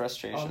voicing And our On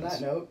frustrations.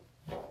 that note,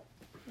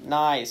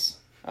 Nice.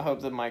 I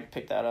hope the mic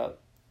picked that up.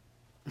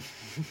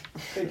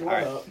 pick one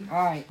Alright. up. All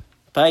right.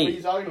 Bye. What are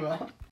you talking about?